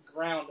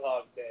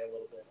Groundhog Day a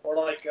little bit, or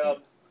like,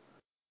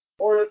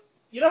 or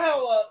you know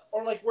how,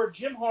 or like where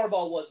Jim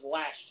Harbaugh was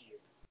last year.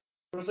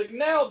 It was like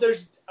now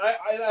there's,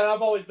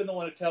 I've always been the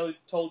one who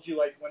told you,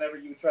 like, whenever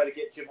you would try to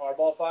get Jim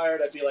Harbaugh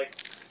fired, I'd be like,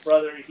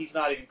 brother, he's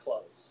not even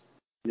close.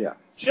 Yeah.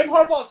 Jim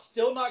Harbaugh's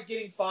still not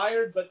getting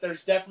fired, but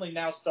there's definitely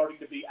now starting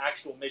to be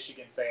actual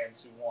Michigan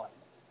fans who want it.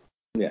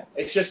 Yeah.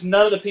 It's just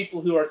none of the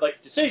people who are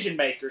like decision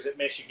makers at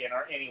Michigan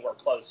are anywhere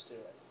close to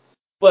it.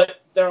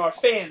 But there are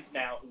fans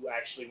now who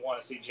actually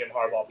want to see Jim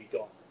Harbaugh be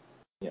gone.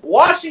 Yeah.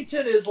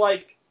 Washington is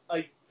like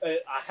a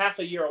half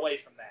a year away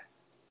from that,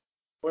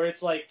 where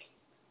it's like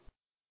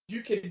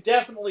you can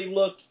definitely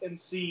look and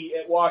see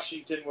at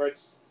Washington where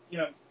it's,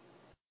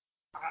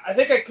 I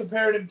think I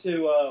compared him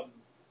to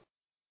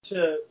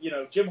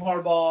Jim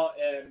Harbaugh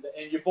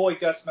and your boy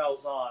Gus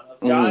Malzahn, of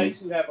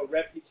guys who have a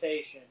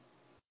reputation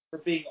for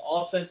being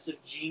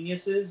offensive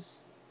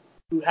geniuses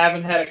who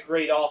haven't had a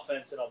great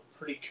offense in a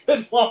pretty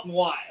good long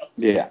while.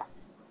 Yeah.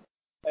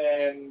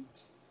 And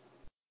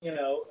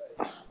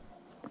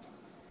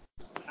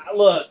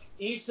look,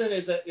 Eason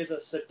is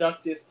a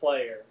seductive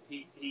player.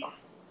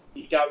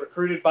 He got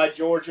recruited by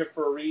Georgia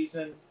for a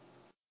reason,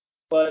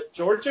 but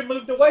Georgia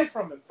moved away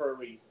from him for a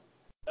reason.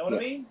 You know what I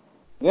mean?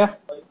 Yeah.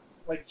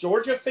 Like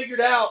Georgia figured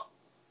out,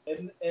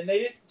 and they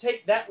didn't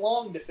take that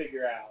long to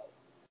figure out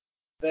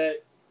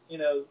that,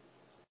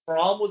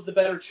 Fromm was the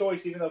better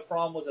choice, even though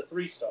Fromm was a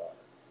 3-star.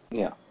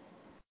 Yeah.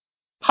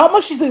 How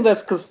much do you think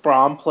that's because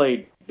Fromm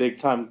played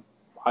big-time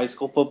high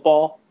school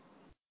football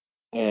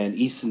and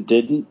Eason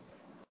didn't?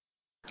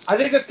 I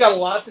think that's got a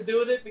lot to do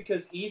with it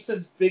because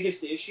Eason's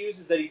biggest issues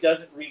is that he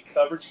doesn't read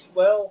coverage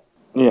well.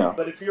 Yeah.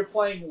 But if you're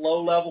playing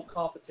low-level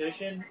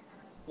competition,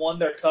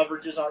 their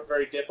coverages aren't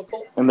very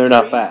difficult. And they're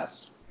not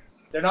fast.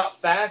 They're not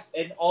fast,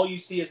 and all you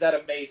see is that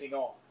amazing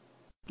arm.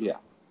 Yeah.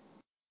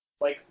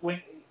 Like, when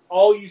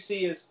all you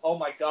see is, oh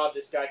my God,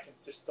 this guy can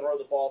just throw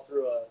the ball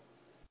through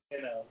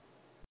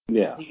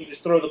Yeah. He can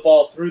just throw the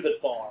ball through the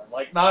barn.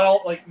 Like,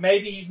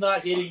 maybe he's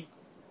not hitting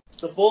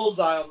the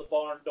bullseye on the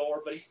barn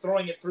door, but he's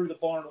throwing it through the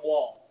barn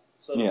wall.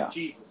 So,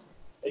 Jesus.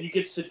 And you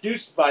get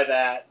seduced by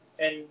that,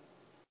 and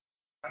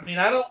I mean,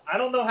 I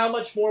don't know how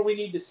much more we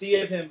need to see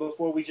of him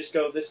before we just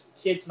go, this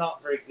kid's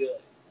not very good.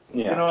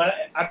 Yeah.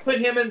 I put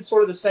him in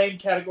sort of the same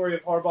category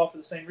of Harbaugh for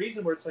the same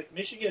reason, where it's like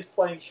Michigan is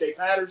playing Shea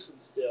Patterson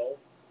still,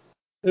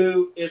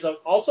 who is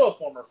also a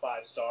former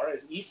 5-star,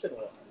 as Eason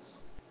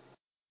was.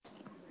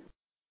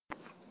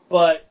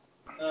 But,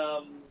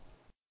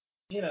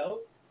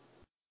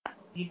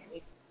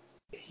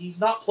 he's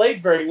not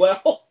played very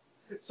well.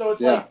 So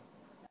it's like,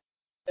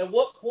 at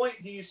what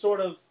point do you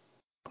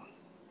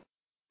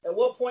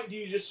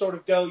just sort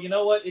of go, you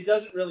know what, it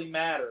doesn't really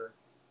matter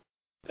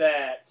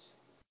that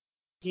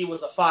he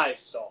was a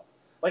 5-star.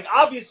 Like,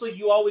 obviously,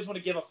 you always want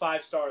to give a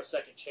 5-star a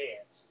second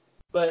chance.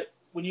 But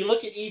when you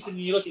look at Eason and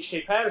you look at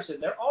Shea Patterson,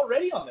 they're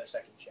already on their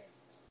second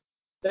chance.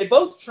 They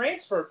both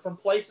transferred from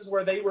places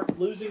where they were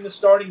losing the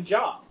starting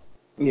job.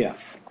 Yeah.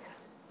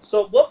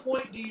 So at what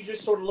point do you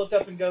just sort of look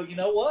up and go, you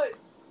know what?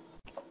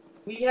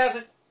 We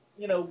haven't,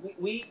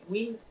 we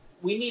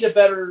need a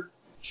better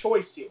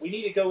choice here. We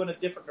need to go in a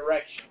different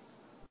direction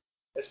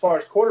as far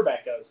as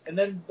quarterback goes. And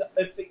then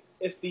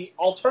if the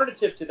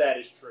alternative to that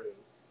is true,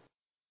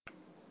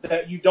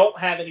 that you don't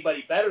have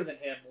anybody better than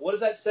him, what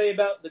does that say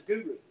about the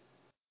guru?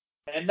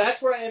 And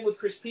that's where I am with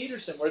Chris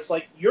Peterson, where it's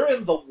like, you're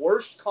in the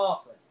worst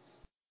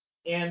conference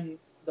in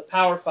the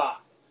Power 5.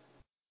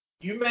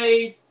 You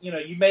made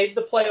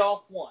the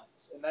playoff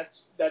once, and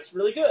that's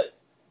really good.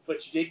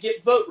 But you did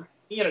get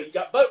you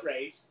got boat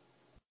race,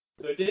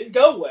 so it didn't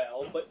go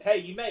well, but hey,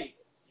 you made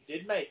it. You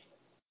did make it.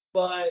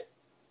 But,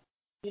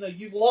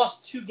 you've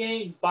lost 2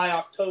 games by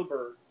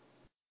October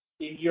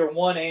in year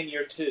 1 and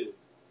year 2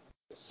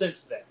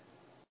 since then.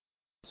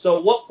 So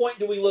at what point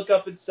do we look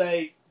up and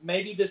say,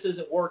 maybe this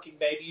isn't working,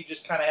 maybe you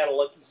just kind of had a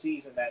lucky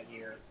season that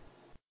year,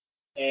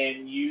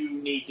 and you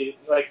need to,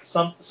 like,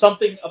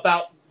 something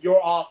about your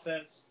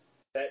offense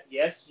that,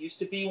 yes, used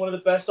to be one of the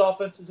best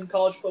offenses in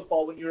college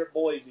football when you were at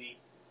Boise,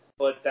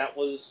 but that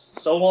was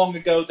so long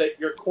ago that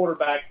your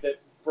quarterback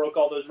that broke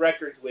all those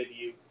records with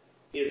you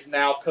is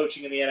now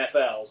coaching in the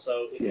NFL,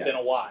 so it's been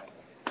a while.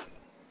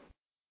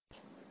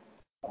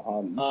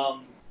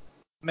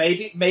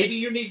 Maybe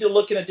you need to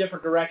look in a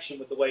different direction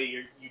with the way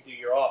you do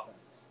your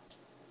offense.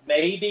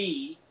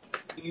 Maybe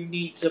you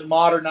need to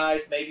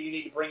modernize. Maybe you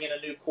need to bring in a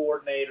new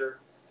coordinator.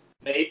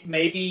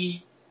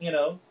 Maybe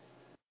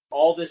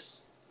all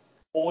this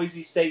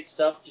Boise State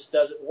stuff just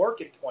doesn't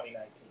work in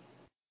 2019.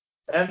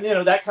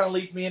 And that kind of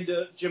leads me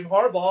into Jim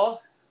Harbaugh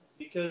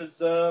because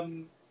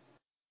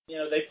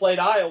they played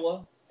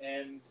Iowa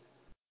and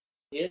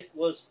it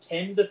was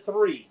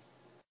 10-3.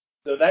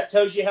 So that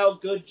tells you how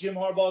good Jim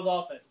Harbaugh's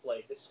offense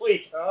played this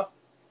week, huh?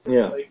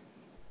 Yeah.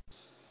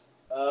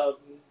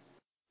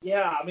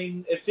 I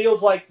mean, it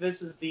feels like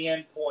this is the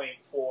end point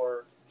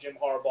for Jim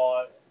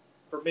Harbaugh,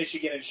 for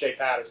Michigan and Shea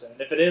Patterson.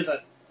 And if it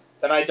isn't,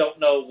 then I don't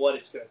know what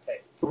it's going to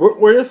take.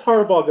 Where does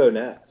Harbaugh go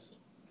next?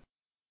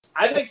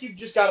 I think you've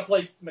just got to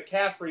play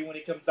McCaffrey when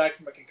he comes back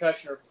from a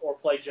concussion or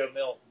play Joe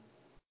Milton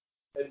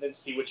and then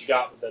see what you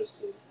got with those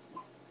two.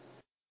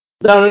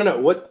 No.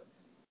 What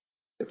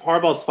if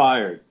Harbaugh's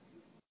fired?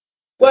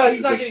 Well,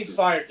 he's not getting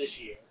fired this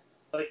year.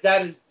 Like,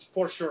 that is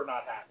for sure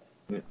not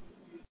happening.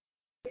 Yeah.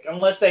 Like,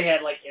 unless they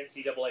had, like,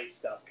 NCAA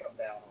stuff come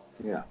down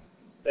on them. Yeah.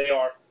 They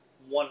are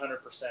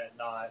 100%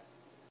 not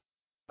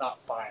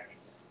firing him.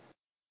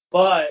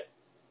 But,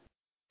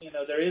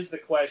 there is the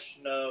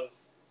question of,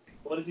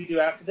 what does he do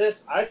after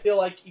this? I feel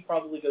like he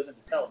probably goes into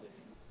television.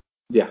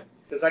 Yeah.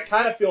 Because I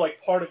kind of feel like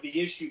part of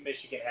the issue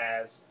Michigan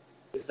has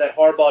is that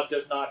Harbaugh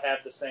does not have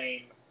the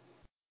same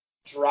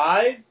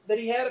drive that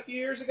he had a few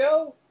years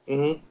ago.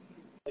 Mm-hmm.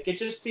 Like, it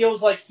just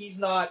feels like he's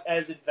not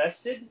as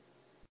invested.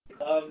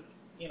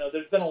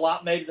 There's been a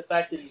lot made of the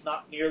fact that he's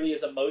not nearly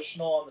as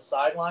emotional on the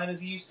sideline as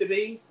he used to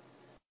be.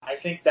 I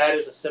think that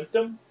is a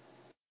symptom.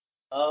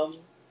 I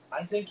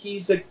think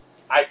he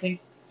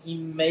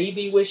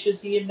maybe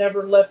wishes he had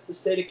never left the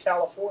state of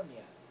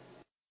California.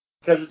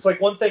 Because it's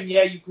like one thing,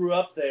 you grew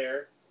up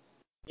there.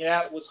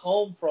 Yeah, it was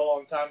home for a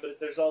long time, but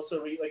there's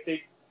also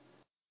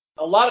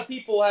a lot of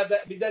people have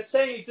that. I mean, that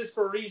saying exists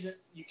for a reason.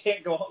 You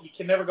can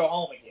never go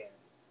home again.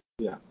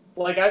 Yeah.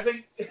 Like, I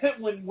think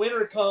when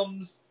winter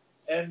comes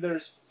and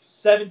there's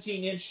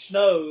 17-inch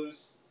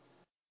snows,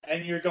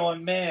 and you're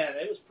going, man,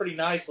 it was pretty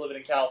nice living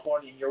in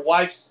California. And your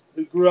wife,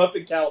 who grew up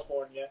in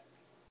California,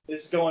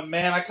 is going,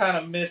 man, I kind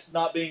of miss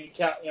not being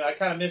in I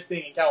kind of miss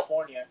being in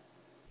California.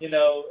 And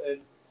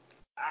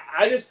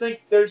I just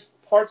think there's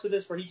parts of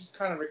this where he just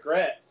kind of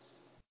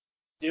regrets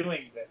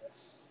doing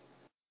this.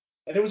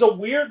 And it was a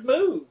weird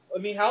move. I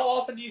mean, how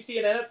often do you see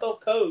an NFL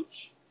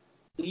coach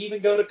leave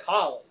and go to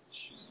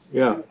college?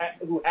 Yeah.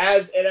 Who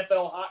has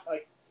NFL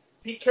like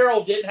Pete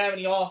Carroll didn't have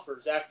any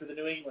offers after the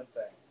New England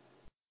thing.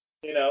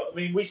 I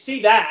mean, we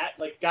see that,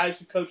 like, guys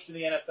who coached in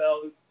the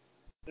NFL.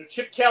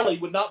 Chip Kelly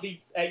would not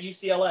be at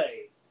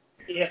UCLA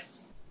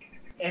if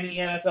any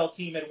NFL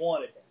team had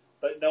wanted him,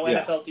 but no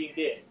NFL team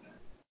did.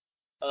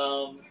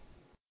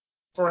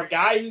 For a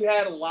guy who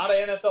had a lot of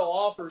NFL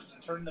offers to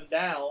turn them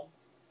down,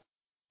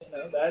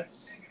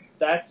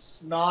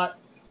 that's not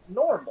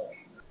normal.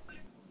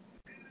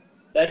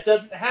 That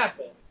doesn't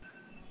happen.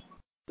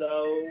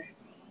 So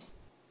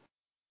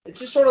it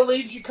just sort of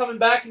leaves you coming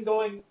back and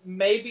going,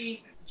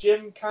 maybe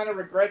Jim kind of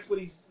regrets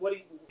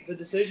the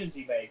decisions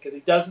he made because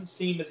he doesn't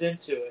seem as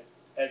into it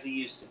as he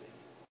used to be.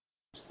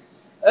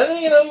 And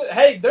then,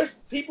 hey, there's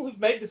people who've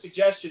made the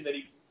suggestion that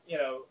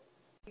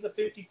he's a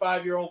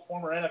 55-year-old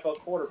former NFL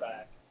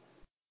quarterback.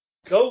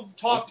 Go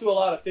talk to a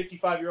lot of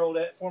 55-year-old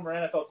former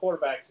NFL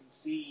quarterbacks and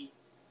see,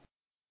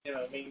 there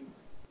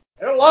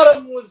are a lot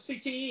of them with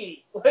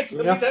CTE. Like, I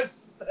mean,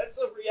 that's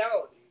a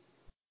reality.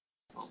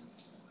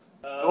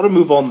 I want to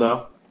move on,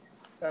 though.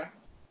 Okay.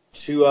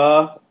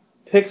 To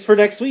picks for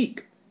next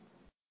week.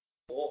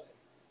 Cool.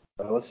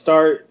 Let's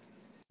start.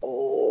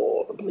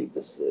 I believe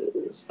this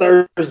is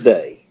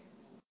Thursday.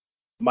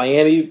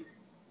 Miami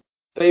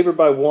favored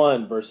by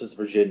 1 versus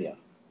Virginia.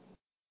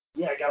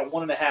 Yeah, I got a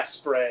 1.5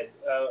 spread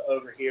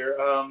over here.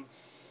 I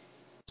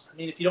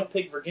mean, if you don't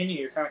pick Virginia,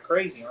 you're kind of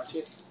crazy, aren't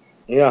you?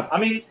 Yeah. I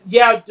mean,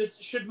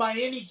 should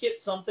Miami get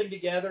something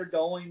together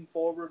going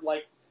forward?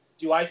 Like,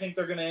 do I think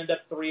they're going to end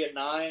up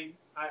 3-9?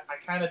 I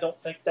kind of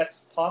don't think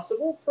that's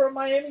possible for a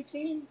Miami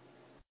team,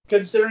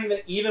 considering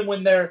that even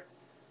when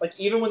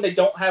they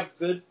don't have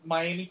good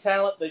Miami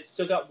talent, they've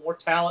still got more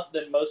talent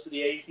than most of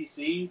the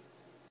ACC.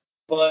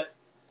 But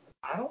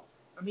how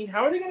are they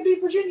going to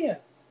beat Virginia?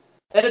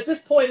 And at this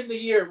point in the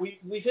year,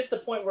 we've hit the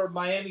point where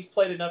Miami's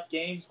played enough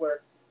games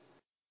where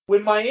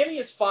when Miami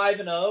is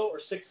 5-0 or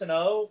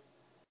 6-0,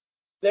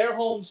 their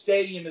home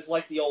stadium is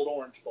like the old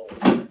Orange Bowl,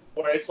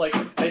 where it's like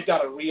they've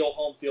got a real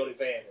home field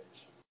advantage.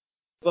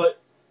 But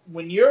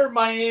when you're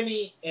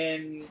Miami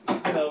and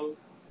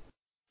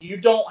you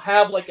don't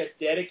have like a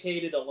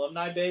dedicated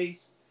alumni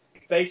base.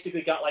 You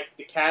basically got like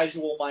the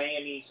casual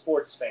Miami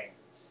sports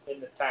fans in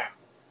the town.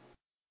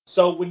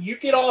 So when you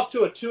get off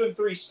to a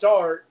 2-3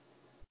 start,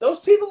 those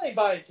people ain't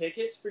buying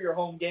tickets for your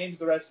home games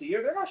the rest of the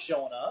year. They're not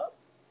showing up.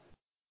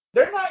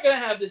 They're not going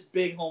to have this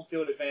big home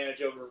field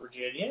advantage over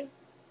Virginia.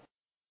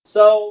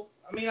 So,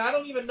 I mean, I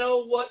don't even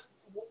know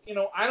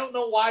I don't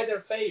know why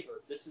they're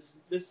favored. This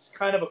is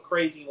kind of a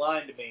crazy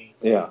line to me.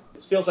 Yeah.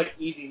 This feels like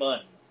easy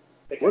money.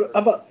 How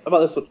about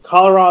this one?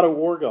 Colorado,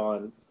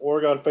 Oregon.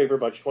 Oregon favored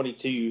by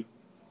 22.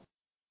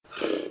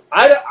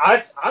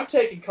 I'm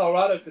taking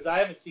Colorado because I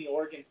haven't seen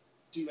Oregon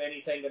do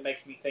anything that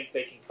makes me think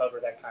they can cover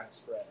that kind of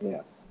spread.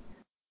 Yeah.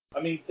 I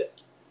mean,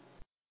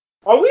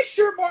 are we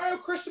sure Mario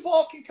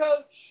Cristobal can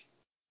coach?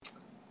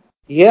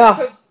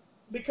 Yeah.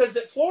 Because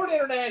at Florida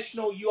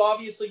International, you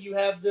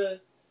have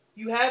the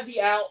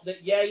out that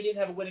he didn't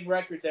have a winning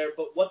record there,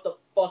 but what the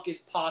fuck is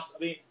possible?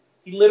 I mean,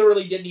 he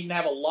literally didn't even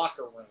have a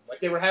locker room. Like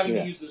they were having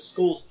to use the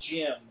school's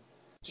gym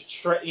to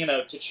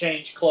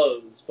change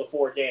clothes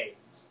before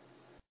games.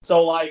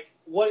 So like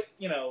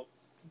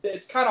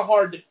it's kind of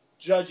hard to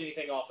judge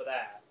anything off of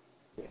that.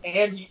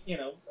 And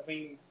I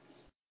mean,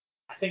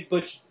 I think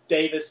Butch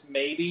Davis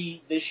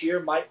maybe this year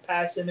might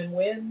pass him in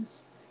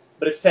wins,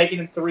 but it's taken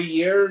him 3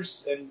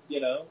 years, and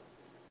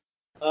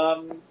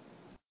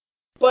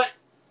but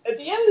at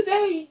the end of the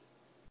day,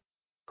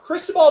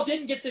 Cristobal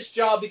didn't get this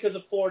job because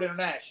of Florida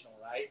International,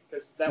 right?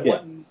 Because that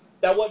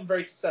wasn't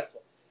very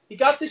successful. He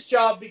got this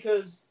job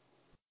because,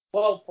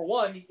 well, for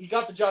one, he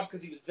got the job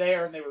because he was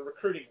there and they were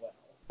recruiting well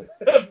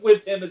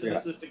with him as an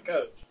assistant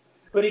coach.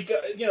 But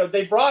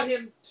they brought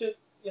him to,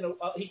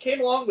 he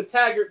came along with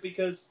Taggart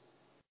because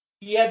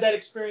he had that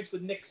experience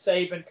with Nick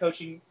Saban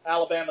coaching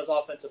Alabama's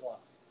offensive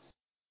lines.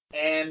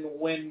 And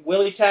when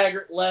Willie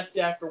Taggart left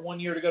after 1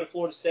 year to go to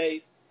Florida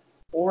State,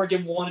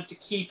 Oregon wanted to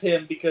keep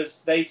him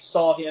because they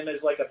saw him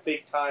as like a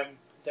big-time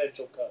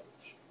potential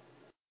coach.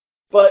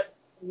 But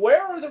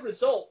where are the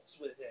results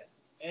with him?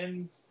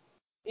 And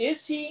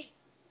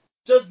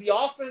does the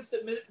offense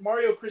that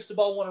Mario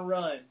Cristobal want to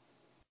run,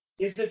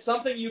 is it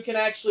something you can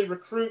actually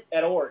recruit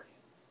at Oregon?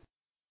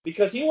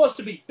 Because he wants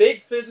to be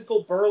big,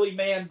 physical, burly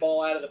man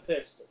ball out of the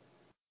pistol.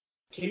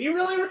 Can you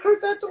really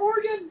recruit that to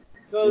Oregon?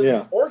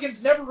 Because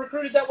Oregon's never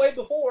recruited that way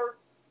before.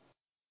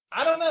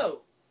 I don't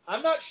know.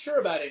 I'm not sure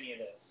about any of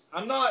this.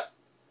 I'm not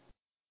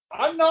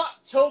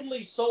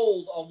totally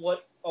sold on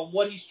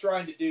what he's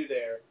trying to do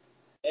there,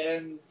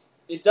 and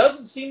it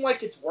doesn't seem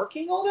like it's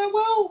working all that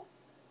well.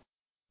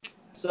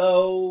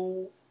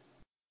 So,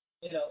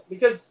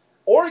 because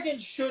Oregon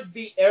should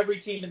beat every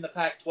team in the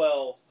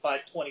Pac-12 by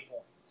 20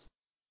 points.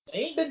 They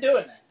ain't been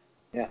doing that.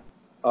 Yeah.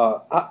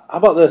 How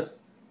about this?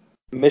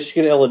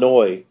 Michigan,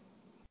 Illinois.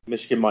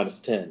 Michigan minus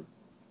 10.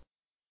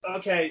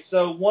 Okay,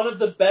 so one of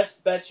the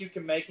best bets you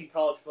can make in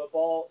college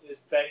football is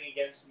betting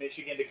against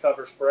Michigan to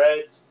cover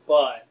spreads,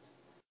 but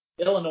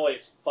Illinois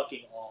is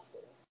fucking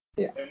awful.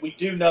 Yeah. And we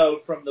do know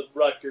from the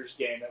Rutgers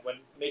game that when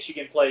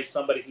Michigan plays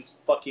somebody who's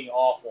fucking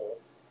awful,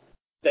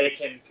 they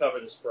can cover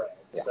the spread.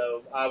 Yeah.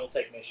 So I will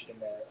take Michigan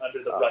there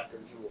under the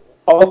Rutgers rule.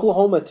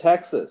 Oklahoma,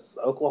 Texas.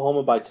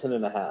 Oklahoma by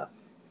 10.5.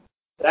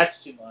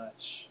 That's too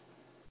much.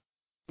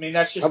 I mean,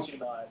 that's just too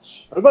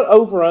much. What about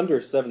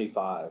over/under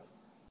 75?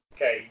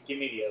 Okay, give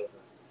me the over.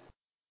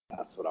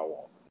 That's what I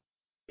want.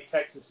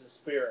 Texas'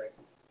 spirit.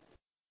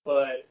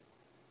 But,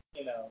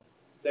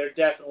 they're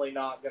definitely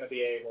not going to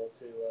be able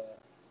to...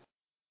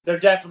 they're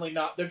definitely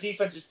not... Their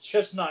defense is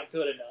just not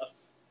good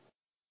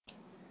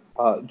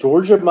enough.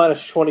 Georgia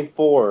minus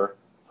 24,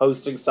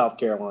 hosting South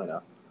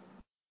Carolina.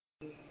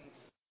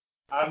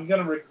 I'm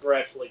going to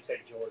regretfully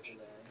take Georgia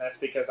there. And that's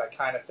because I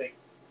kind of think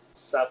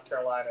South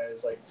Carolina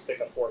is like stick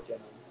a fork in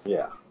them.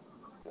 Yeah.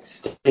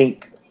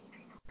 Stink.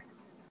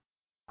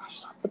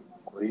 Gosh, not the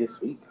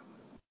greatest week.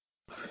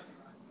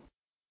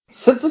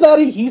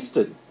 Cincinnati,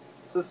 Houston.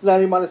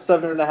 Cincinnati minus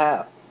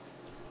 7.5.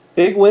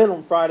 Big win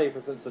on Friday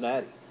for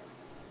Cincinnati.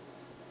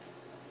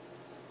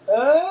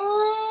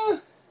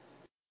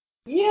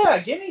 Yeah,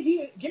 give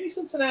me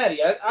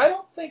Cincinnati. I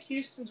don't think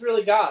Houston's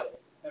really got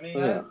it. I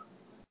mean,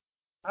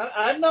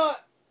 I'm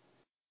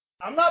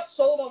not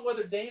sold on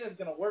whether Dana's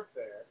going to work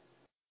there.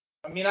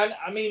 I mean,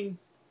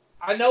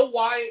 I know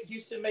why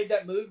Houston made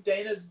that move.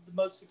 Dana's the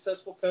most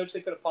successful coach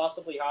they could have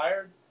possibly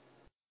hired,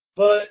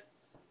 but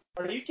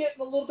are you getting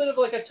a little bit of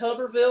like a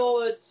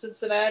Tuberville at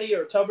Cincinnati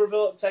or a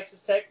Tuberville at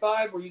Texas Tech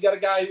vibe, where you got a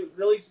guy who was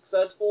really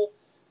successful,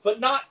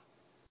 but not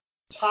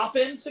top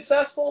end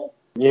successful?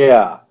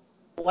 Yeah.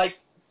 Like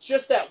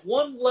just that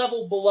one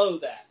level below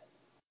that,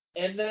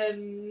 and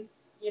then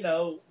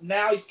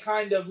now he's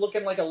kind of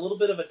looking like a little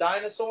bit of a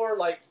dinosaur.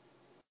 Like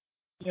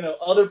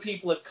other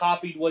people have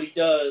copied what he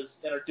does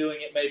and are doing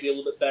it maybe a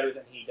little bit better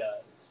than he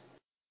does,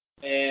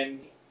 and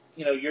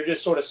you're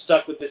just sort of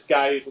stuck with this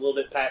guy who's a little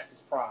bit past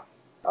his prime.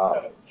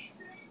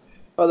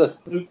 This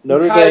who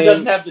Notre kind of Dame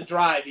doesn't have the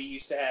drive he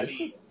used to have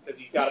either, because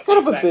he's got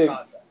a big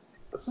contract.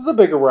 This is a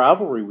bigger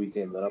rivalry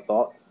weekend than I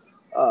thought.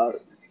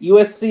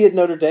 USC at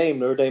Notre Dame.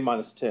 Notre Dame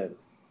minus 10.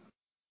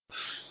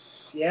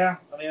 Yeah,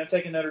 I mean, I'm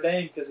taking Notre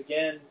Dame because,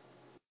 again,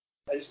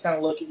 I just kind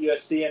of look at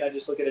USC and I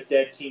just look at a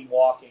dead team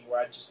walking, where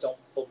I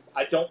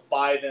don't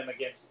buy them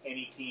against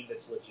any team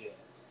that's legit.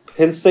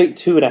 Penn State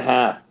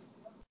 2.5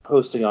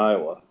 hosting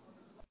Iowa.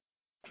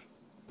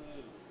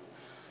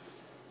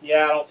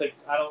 Yeah, I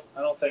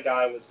don't think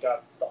Iowa's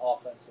got the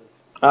offensive.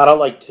 I don't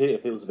like 2.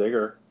 If it was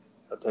bigger,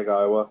 I'd take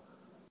Iowa.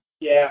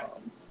 Yeah,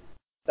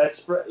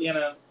 that's what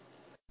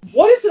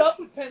is it up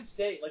with Penn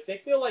State? Like they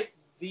feel like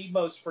the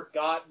most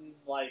forgotten,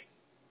 like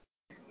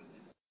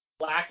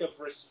lack of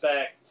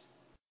respect,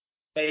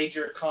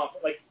 major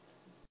like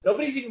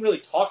nobody's even really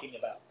talking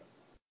about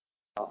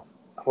them.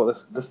 Well,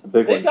 this is the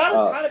big They've one.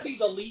 got to kind of be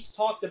the least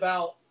talked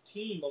about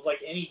team of like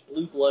any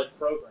blue blood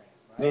program,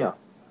 right? Yeah.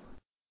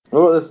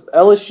 Well, this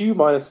LSU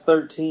minus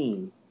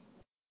 13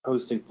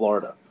 hosting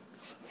Florida.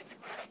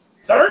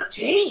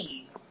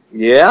 13?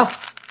 Yeah.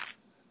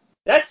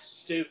 That's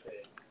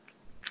stupid.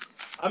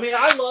 I mean,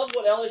 I love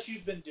what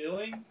LSU's been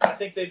doing. I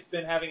think they've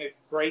been having a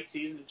great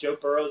season. Joe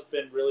Burrow's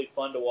been really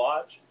fun to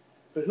watch.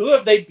 But who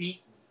have they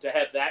beaten to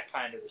have that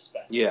kind of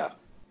respect? Yeah.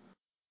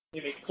 I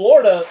mean,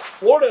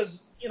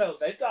 Florida's,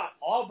 they've got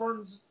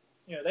Auburn's,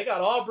 they've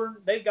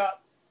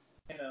got,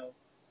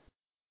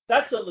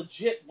 that's a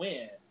legit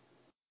win.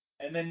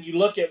 And then you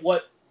look at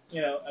what,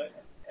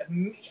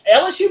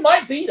 LSU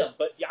might beat them,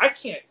 but I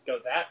can't go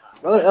that high.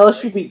 Well,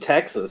 LSU beat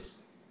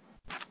Texas.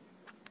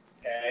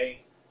 Okay.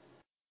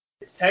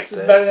 Is Texas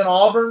better than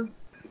Auburn?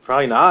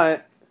 Probably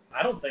not.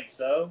 I don't think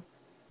so.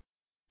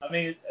 I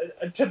mean,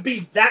 to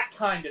be that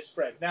kind of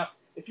spread. Now,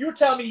 if you were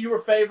telling me you were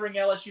favoring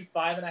LSU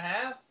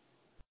 5.5,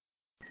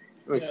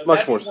 It makes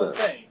much more sense.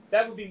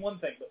 That would be one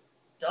thing, but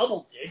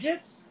double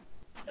digits?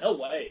 No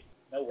way.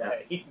 No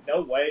way.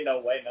 No way, no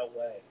way, no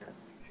way.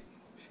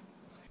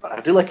 But I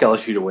do like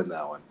LSU to win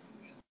that one.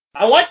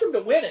 I like them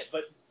to win it,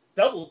 but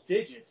double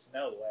digits,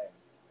 no way.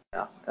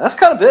 Yeah, that's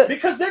kind of it.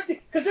 Because their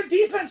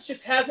defense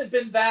just hasn't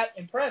been that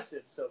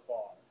impressive so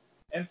far.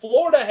 And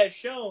Florida has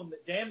shown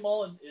that Dan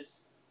Mullen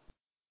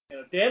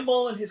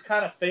has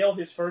kind of failed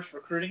his first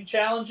recruiting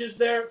challenges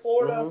there at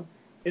Florida. Mm-hmm.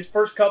 His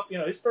first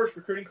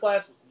recruiting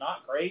class was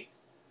not great.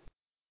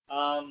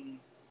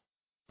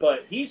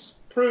 But he's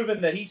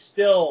proven that he's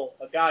still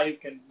a guy who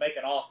can make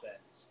an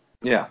offense.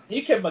 Yeah.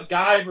 He can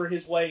MacGyver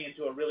his way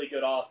into a really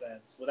good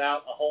offense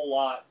without a whole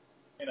lot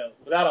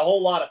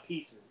of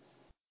pieces.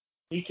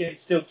 He can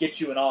still get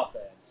you an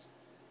offense.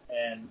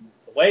 And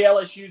the way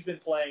LSU's been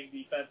playing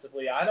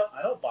defensively, I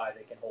don't buy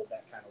they can hold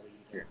that kind of lead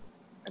here.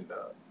 And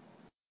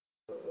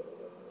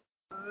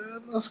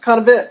that's kind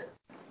of it.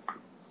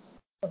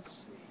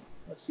 Let's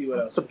see what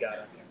else we got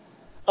on here.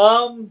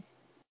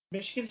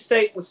 Michigan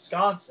State,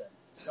 Wisconsin.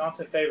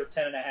 Wisconsin favored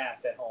 10.5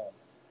 at home.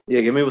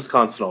 Yeah, give me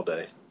Wisconsin all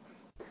day.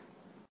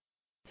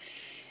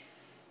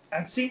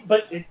 And see,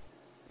 but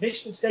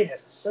Michigan State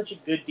has such a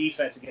good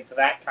defense against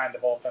that kind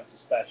of offense,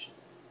 especially.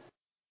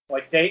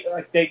 They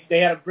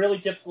had a really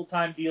difficult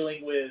time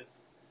dealing with,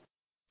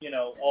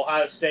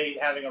 Ohio State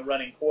having a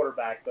running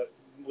quarterback, but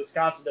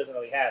Wisconsin doesn't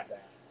really have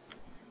that.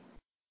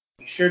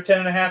 You sure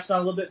 10.5's not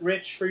a little bit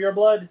rich for your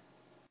blood?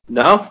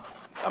 No,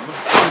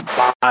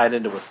 I'm buying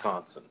into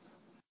Wisconsin.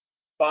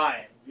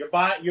 Buying.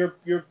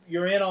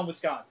 You're in on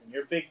Wisconsin.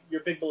 You're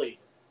a big believer.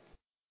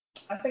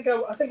 I think I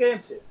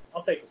am too.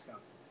 I'll take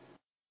Wisconsin.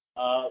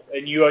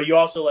 And you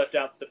also left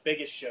out the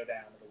biggest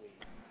showdown of the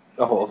week.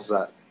 Oh, what was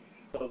that?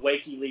 The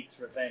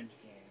WikiLeaks revenge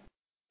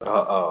game.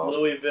 Uh-oh.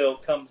 Louisville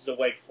comes to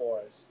Wake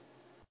Forest.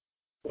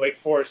 Wake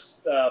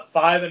Forest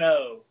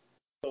 5-0.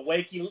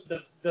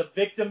 The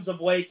victims of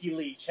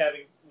WikiLeaks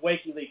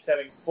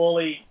having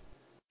fully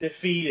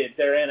defeated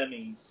their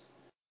enemies,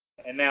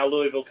 and now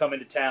Louisville coming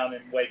to town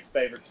and Wake's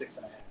favored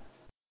 6.5.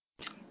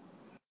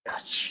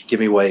 Gosh, give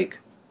me Wake.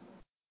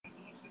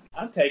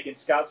 I'm taking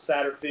Scott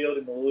Satterfield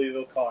and the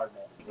Louisville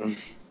Cardinals.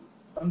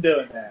 I'm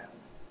doing that.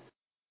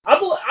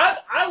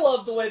 I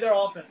love the way their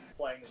offense is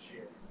playing this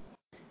year.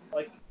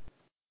 Like,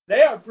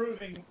 they are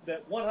proving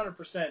that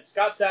 100%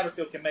 Scott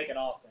Satterfield can make an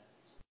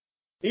offense.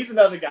 He's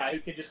another guy who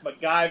can just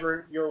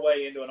MacGyver your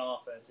way into an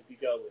offense if you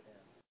go with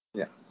him.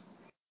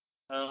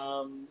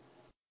 Yeah.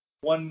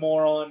 One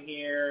more on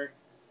here.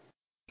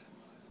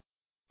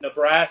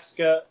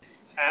 Nebraska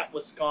at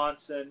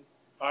Wisconsin.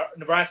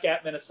 Nebraska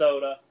at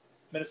Minnesota.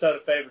 Minnesota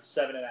favored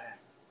 7.5.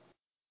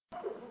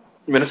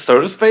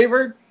 Minnesota's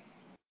favored?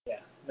 Yeah.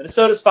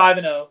 Minnesota's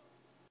 5-0.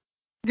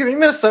 Give me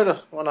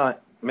Minnesota. Why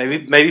not?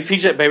 Maybe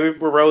PJ. Maybe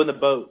we're rowing the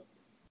boat.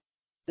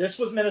 This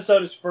was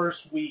Minnesota's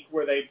first week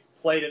where they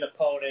played an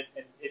opponent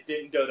and it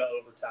didn't go to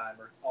overtime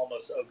or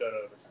almost go to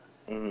overtime.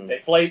 Mm-hmm. They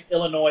played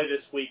Illinois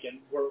this week and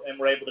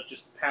were able to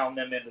just pound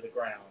them into the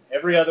ground.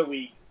 Every other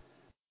week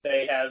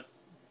they have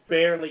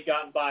barely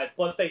gotten by,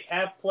 but they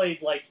have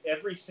played like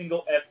every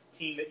single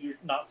team that you're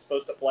not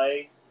supposed to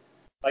play.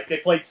 Like they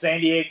played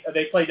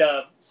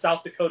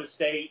South Dakota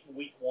State in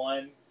week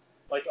 1.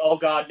 Like, oh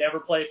God, never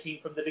play a team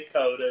from the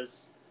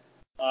Dakotas.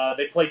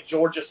 They played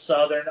Georgia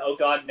Southern. Oh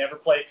God, never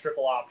play a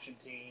triple option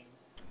team.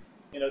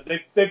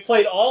 They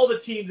played all the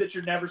teams that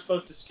you're never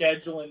supposed to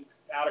schedule in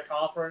out of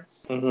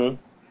conference. Mm-hmm.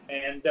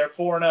 And they're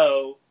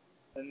 4-0.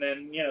 And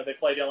then, they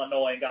played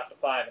Illinois and got to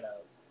 5-0.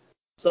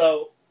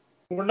 So,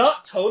 we're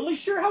not totally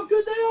sure how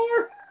good they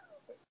are.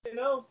 You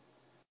know,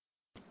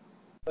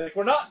 like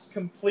we're not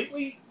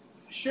completely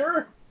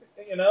sure.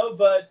 You know,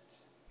 but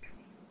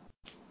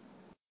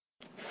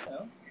you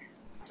know.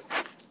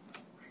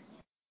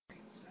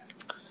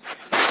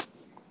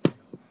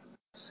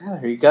 So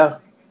there you go.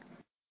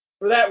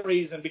 For that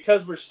reason,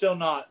 because we're still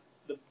not,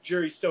 the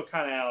jury's still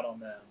kind of out on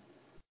them.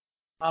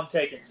 I'm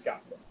taking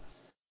Scott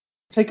Frost.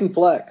 Taking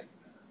Fleck.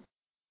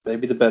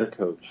 Maybe the better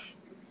coach.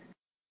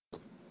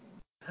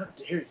 How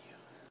dare you?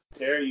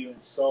 Dare you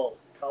insult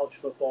college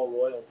football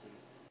royalty?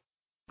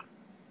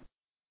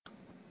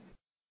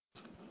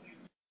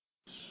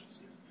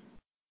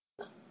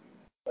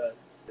 But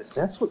Is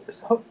next week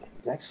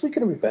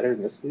going to be better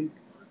than this week?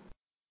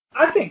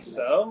 I think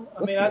so.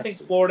 I What's mean, I next think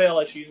week? Florida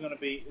LSU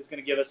is going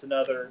to give us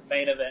another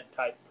main event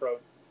type Well,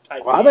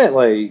 I game. meant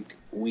like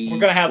We're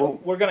gonna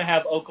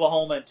have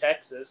Oklahoma and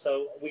Texas,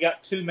 so we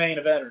got two main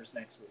eventers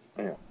next week.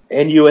 Yeah.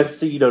 And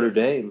USC Notre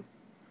Dame.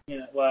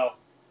 Yeah, well,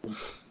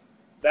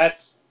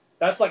 that's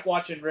like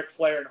watching Ric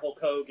Flair and Hulk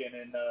Hogan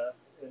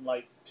in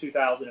like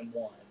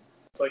 2001.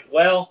 It's like,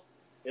 well,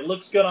 it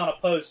looks good on a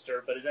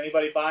poster, but is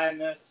anybody buying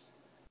this?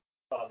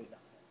 Probably not.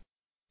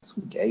 It's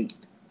week 8.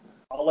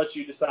 I'll let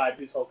you decide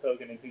who's Hulk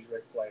Hogan and who's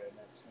Ric Flair in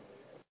that scenario.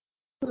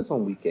 It's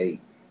on week 8.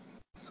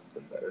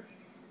 Something better.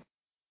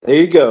 There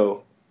you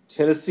go.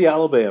 Tennessee,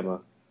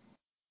 Alabama.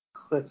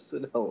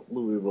 Clemson,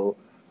 Louisville.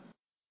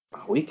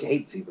 Week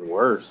 8's even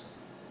worse.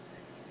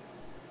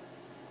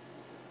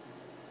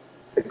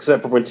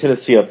 Except for when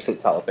Tennessee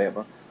upsets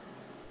Alabama.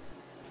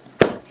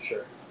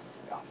 Sure.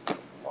 Yeah,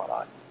 why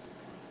not?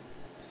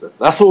 So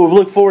that's what we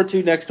look forward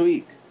to next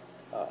week.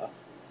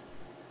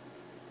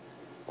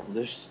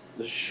 This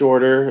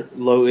shorter,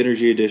 low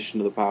energy edition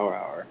of the Power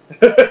Hour.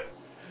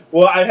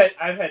 Well,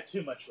 I've had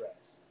too much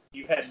rest.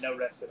 You've had no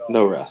rest at all.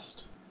 No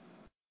rest.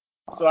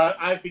 So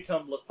I've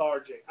become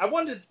lethargic. I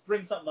wanted to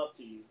bring something up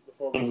to you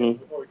before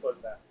we close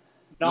it out.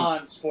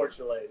 Non-sports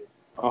related.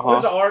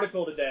 There's an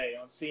article today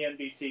on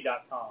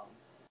CNBC.com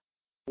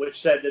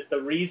which said that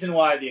the reason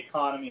why the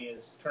economy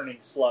is turning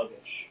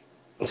sluggish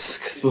is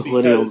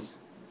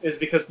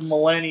because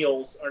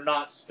millennials are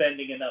not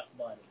spending enough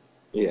money.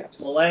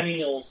 Yes.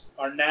 Millennials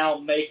are now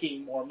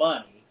making more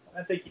money.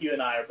 I think you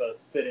and I are both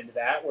fit into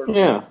that.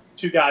 We're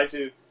two guys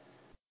who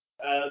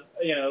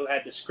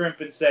had to scrimp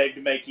and save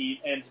to make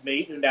ends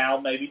meet, who now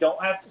maybe don't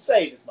have to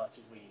save as much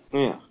as we used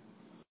to.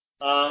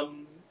 Yeah.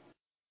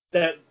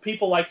 That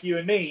people like you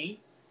and me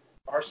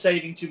are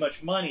saving too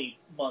much money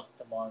month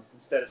to month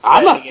instead of.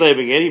 I'm not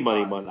saving any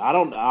money. I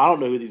don't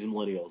know who these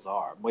millennials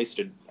are. I'm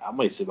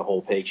wasting the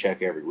whole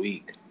paycheck every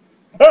week.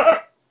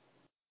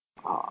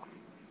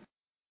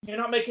 You're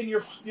not making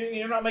your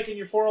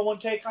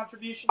 401k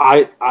contribution.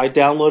 I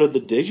downloaded the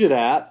Digit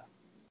app,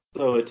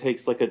 so it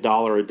takes like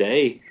 $1 a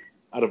day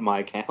out of my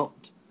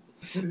account.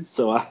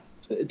 So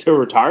to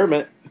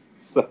retirement.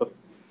 So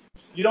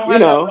you don't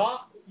have a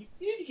Roth. You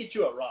need to get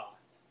you a Roth.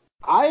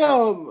 I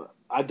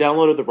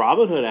downloaded the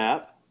Robinhood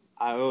app.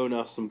 I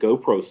own some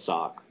GoPro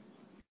stock.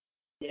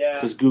 Yeah.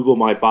 Because Google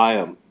might buy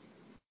them.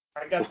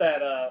 I got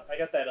that other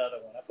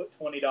one. I put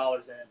 $20 in.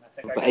 I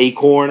think I got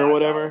Acorn or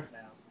whatever. Now.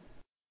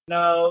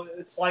 No,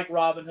 it's like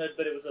Robinhood,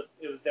 but it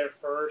was there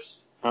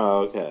first. Oh,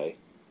 okay.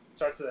 It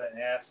starts with an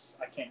S.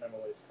 I can't remember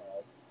what it's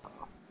called.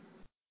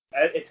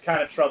 It's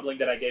kind of troubling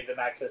that I gave them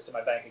access to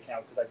my bank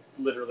account because I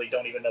literally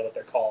don't even know what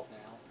they're called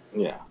now.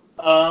 Yeah.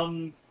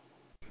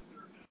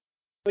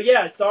 But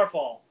yeah, it's our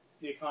fault.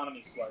 The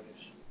economy's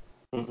sluggish.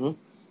 Mm-hmm.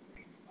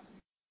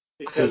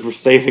 Because we're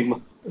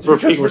saving.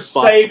 We're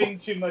saving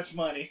too much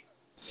money.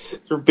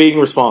 We're being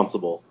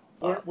responsible.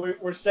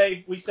 We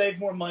save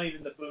more money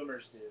than the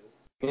boomers do.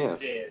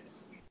 Yes. Did.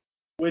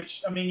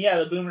 Which, I mean, yeah,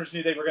 the boomers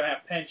knew they were going to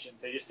have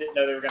pensions. They just didn't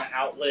know they were going to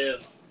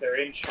outlive their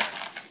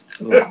insurance.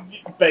 Yeah.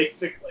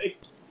 Basically.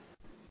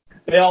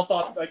 They all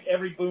thought, like,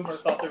 every boomer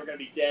thought they were going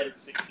to be dead at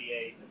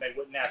 68 and they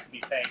wouldn't have to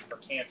be paying for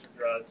cancer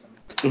drugs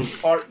and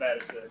heart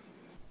medicine.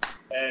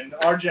 And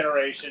our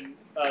generation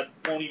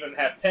won't even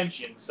have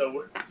pensions,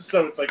 so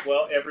it's like,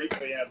 well,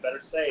 better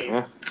save.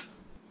 Yeah.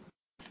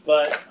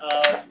 But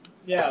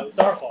it's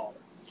our fault.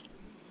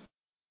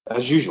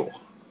 As usual.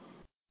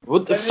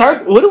 When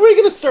are we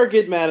going to start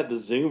getting mad at the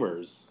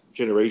Zoomers,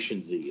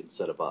 Generation Z,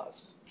 instead of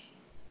us?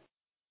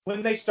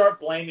 When they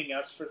start blaming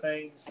us for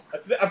things,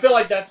 I feel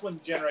like that's when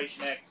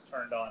Generation X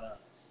turned on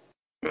us.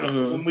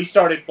 Mm-hmm. When we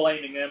started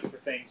blaming them for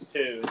things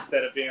too,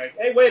 instead of being like,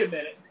 "Hey, wait a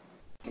minute,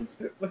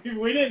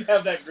 we didn't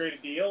have that great a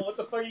deal. What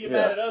the fuck are you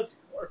mad at us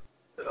for?"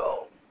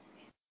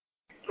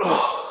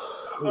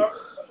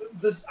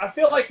 I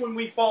feel like when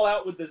we fall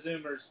out with the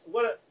Zoomers,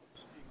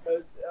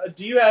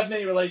 do you have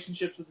many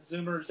relationships with the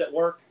Zoomers at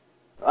work?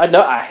 I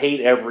know. I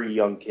hate every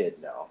young kid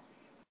now.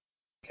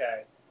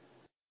 Okay.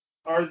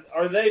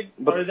 Are they?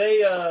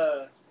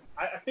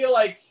 I feel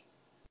like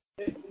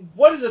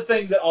what are the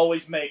things that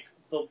always make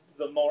the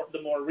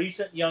more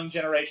recent young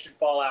generation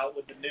fall out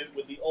with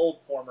the old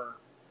former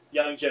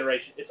young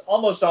generation? It's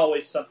almost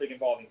always something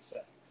involving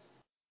sex,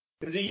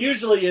 because it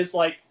usually is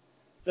like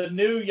the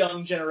new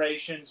young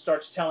generation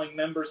starts telling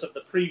members of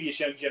the previous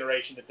young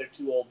generation that they're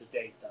too old to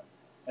date them.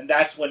 And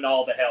that's when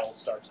all the hell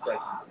starts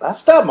breaking.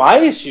 That's not my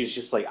issue. It's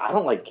just like, I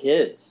don't like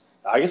kids.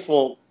 I just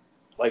want,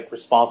 like,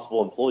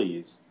 responsible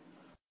employees.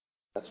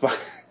 That's my...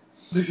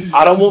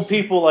 I don't want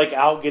people, like,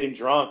 out getting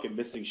drunk and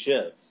missing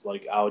shifts.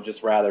 Like, I would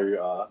just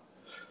rather,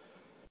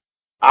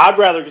 I'd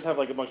rather just have,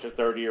 like, a bunch of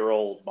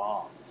 30-year-old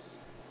moms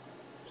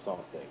or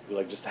something.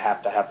 Like, just to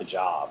have the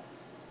job.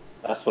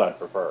 That's what I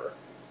prefer.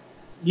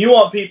 You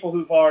want people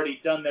who've already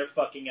done their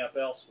fucking up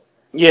elsewhere.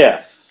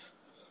 Yes.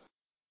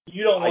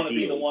 You don't want to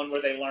be the one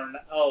where they learn,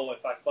 oh,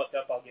 if I fuck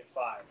up, I'll get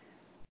fired.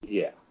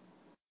 Yeah.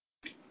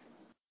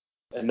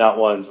 And not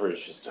ones where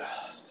it's just,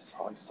 it's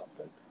always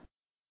something.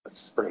 Like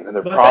just bringing in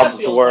their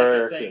problems to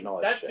work and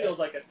all that shit. That feels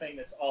like a thing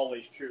that's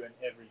always true in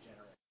every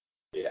generation.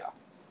 Yeah.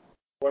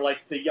 Where, like,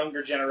 the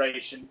younger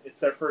generation, it's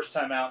their first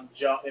time out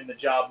in the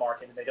job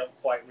market and they don't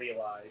quite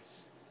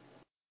realize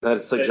that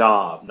it's a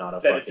job, not a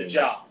fucking... That it's a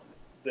job.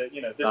 That,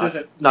 you know, this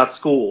isn't... Not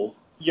school.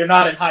 You're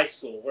not in high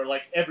school, where,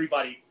 like,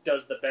 everybody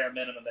does the bare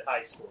minimum at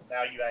high school.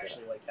 Now you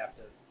actually, like, have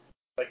to...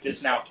 Like,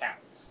 this now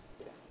counts.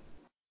 Yeah.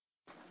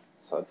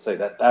 So I'd say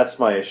that's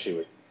my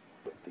issue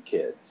with the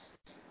kids.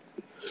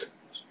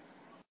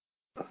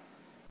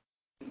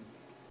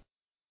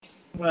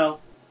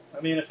 Well,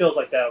 I mean, it feels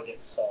like that'll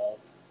get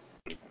solved.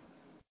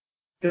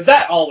 Because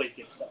that always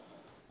gets solved.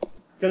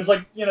 Because,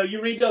 like, you know,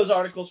 you read those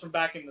articles from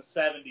back in the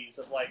 70s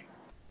of, like,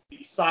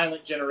 these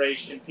silent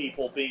generation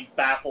people being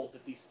baffled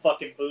that these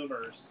fucking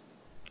boomers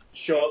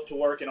show up to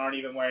work and aren't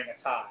even wearing a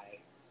tie.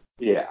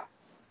 Yeah.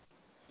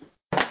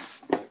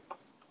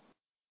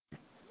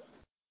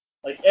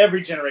 Like,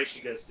 every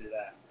generation goes through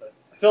that. But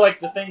I feel like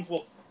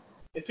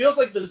it feels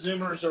like the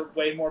Zoomers are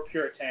way more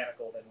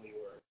puritanical than we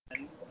were.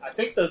 And I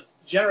think the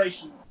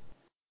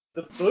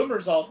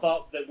Boomers all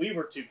thought that we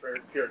were too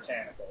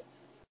puritanical.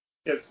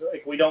 Because,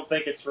 like, we don't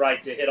think it's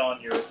right to hit on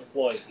your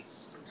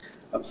employees.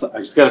 I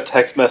just got a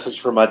text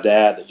message from my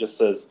dad that just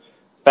says,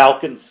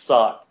 "Falcons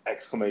suck!" !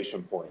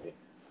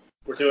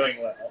 We're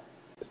doing well.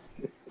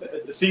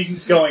 The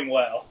season's going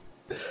well.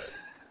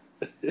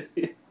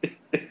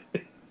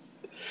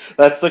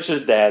 That's such a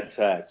dad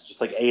text.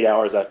 Just like 8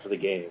 hours after the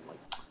game. Like,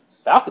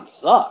 Falcons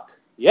suck.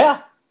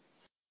 Yeah.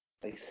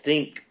 They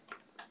stink.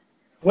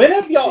 When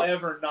have y'all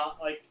ever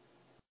not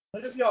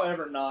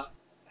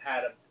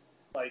had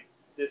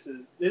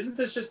isn't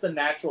this just the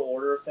natural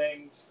order of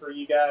things for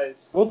you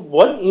guys?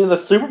 Well, the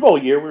Super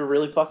Bowl year, we were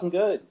really fucking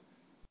good.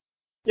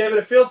 Yeah, but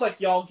it feels like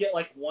y'all get,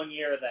 like, 1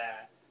 year of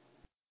that.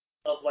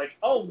 Of, like,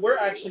 oh, we're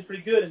actually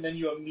pretty good, and then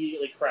you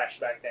immediately crash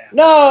back down.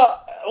 No,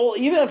 well,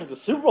 even after the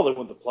Super Bowl, they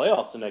went to the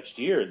playoffs the next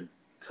year and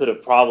could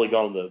have probably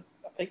gone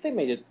I think they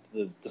made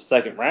it the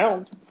second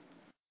round.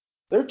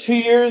 There were 2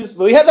 years,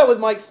 but we had that with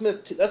Mike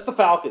Smith too. That's the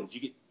Falcons.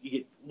 You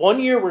get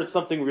 1 year where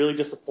something really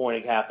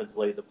disappointing happens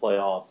late in the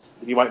playoffs.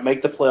 Then you might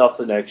make the playoffs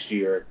the next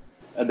year,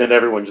 and then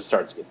everyone just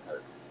starts getting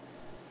hurt.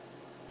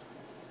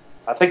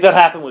 I think that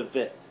happened with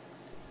Vic.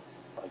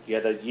 Like, you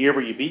had that year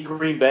where you beat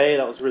Green Bay,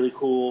 that was really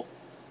cool.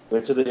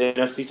 Went to the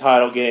NFC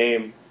title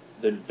game,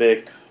 then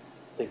Vic,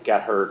 I think,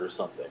 got hurt or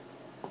something.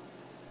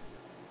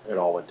 It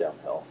all went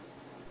downhill.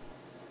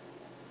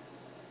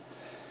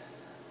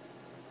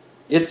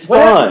 It's what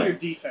fun. What happened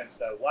to your defense,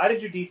 though? Why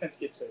did your defense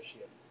get so shitty?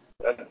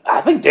 I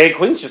think Dan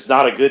Quinn's just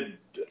not a good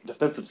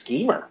defensive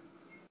schemer.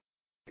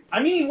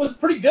 I mean, he was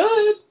pretty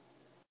good.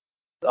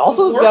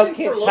 Also, those guys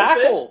can't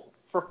tackle.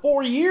 For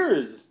 4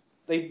 years,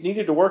 they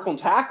needed to work on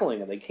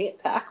tackling, and they can't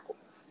tackle.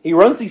 He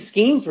runs these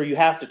schemes where you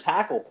have to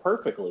tackle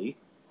perfectly,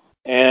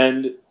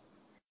 and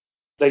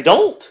they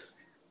don't.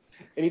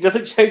 And he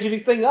doesn't change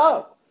anything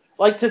up.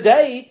 Like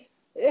today,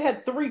 it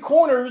had 3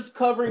 corners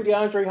covering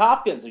DeAndre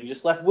Hopkins, and he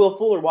just left Will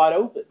Fuller wide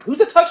open. Who's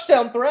a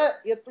touchdown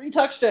threat? He had 3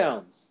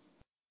 touchdowns.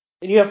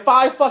 And you have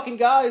 5 fucking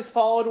guys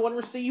following 1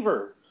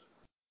 receiver.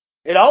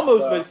 It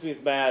almost makes me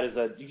as mad as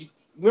that. You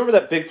remember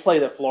that big play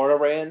that Florida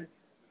ran?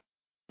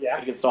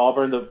 Yeah. Against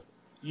Auburn?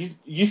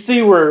 You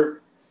see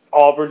where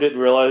Auburn didn't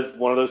realize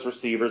one of those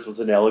receivers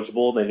was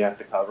ineligible, and they have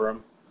to cover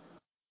him?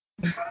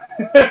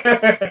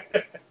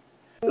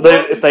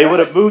 If they would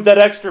have moved that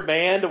extra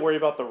man to worry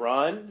about the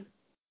run,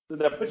 then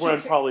that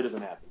run probably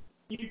doesn't happen.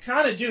 You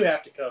kind of do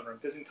have to cover him,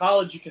 because in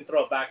college you can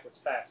throw a backwards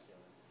pass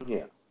to him.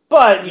 Yeah.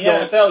 But in the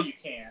NFL you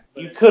can't.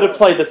 You could have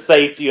played the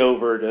safety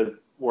over to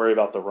worry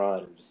about the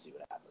run and just see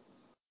what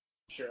happens.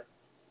 Sure.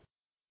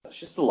 It's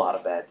just a lot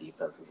of bad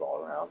defenses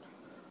all around.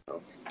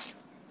 So.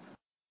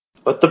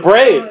 But the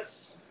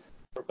Braves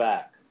are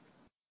back.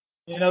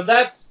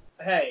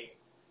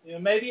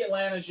 Maybe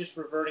Atlanta's just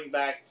reverting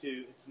back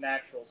to its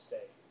natural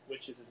state,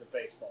 which is as a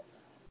baseball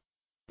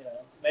town.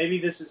 Maybe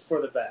this is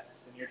for the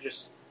best, and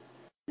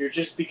you're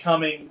just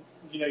becoming,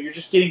 you're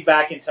just getting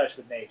back in touch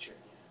with nature.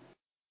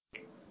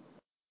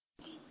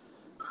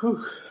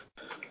 Whew.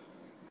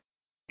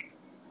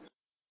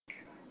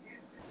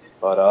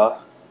 But I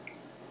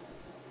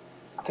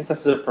think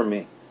that's it for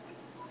me.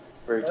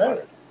 Very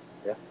tired.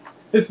 Yeah.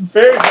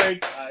 Very, very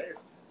tired.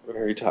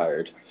 Very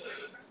tired.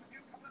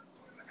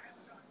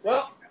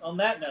 Well, on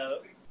that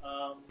note,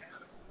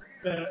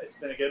 it's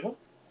been a good one.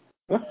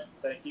 And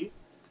thank you.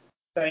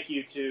 Thank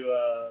you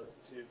to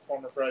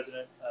former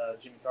President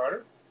Jimmy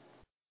Carter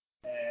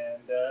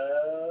and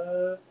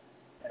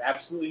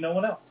absolutely no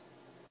one else.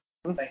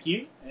 Thank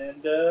you,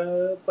 and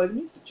play the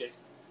music,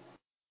 Jason.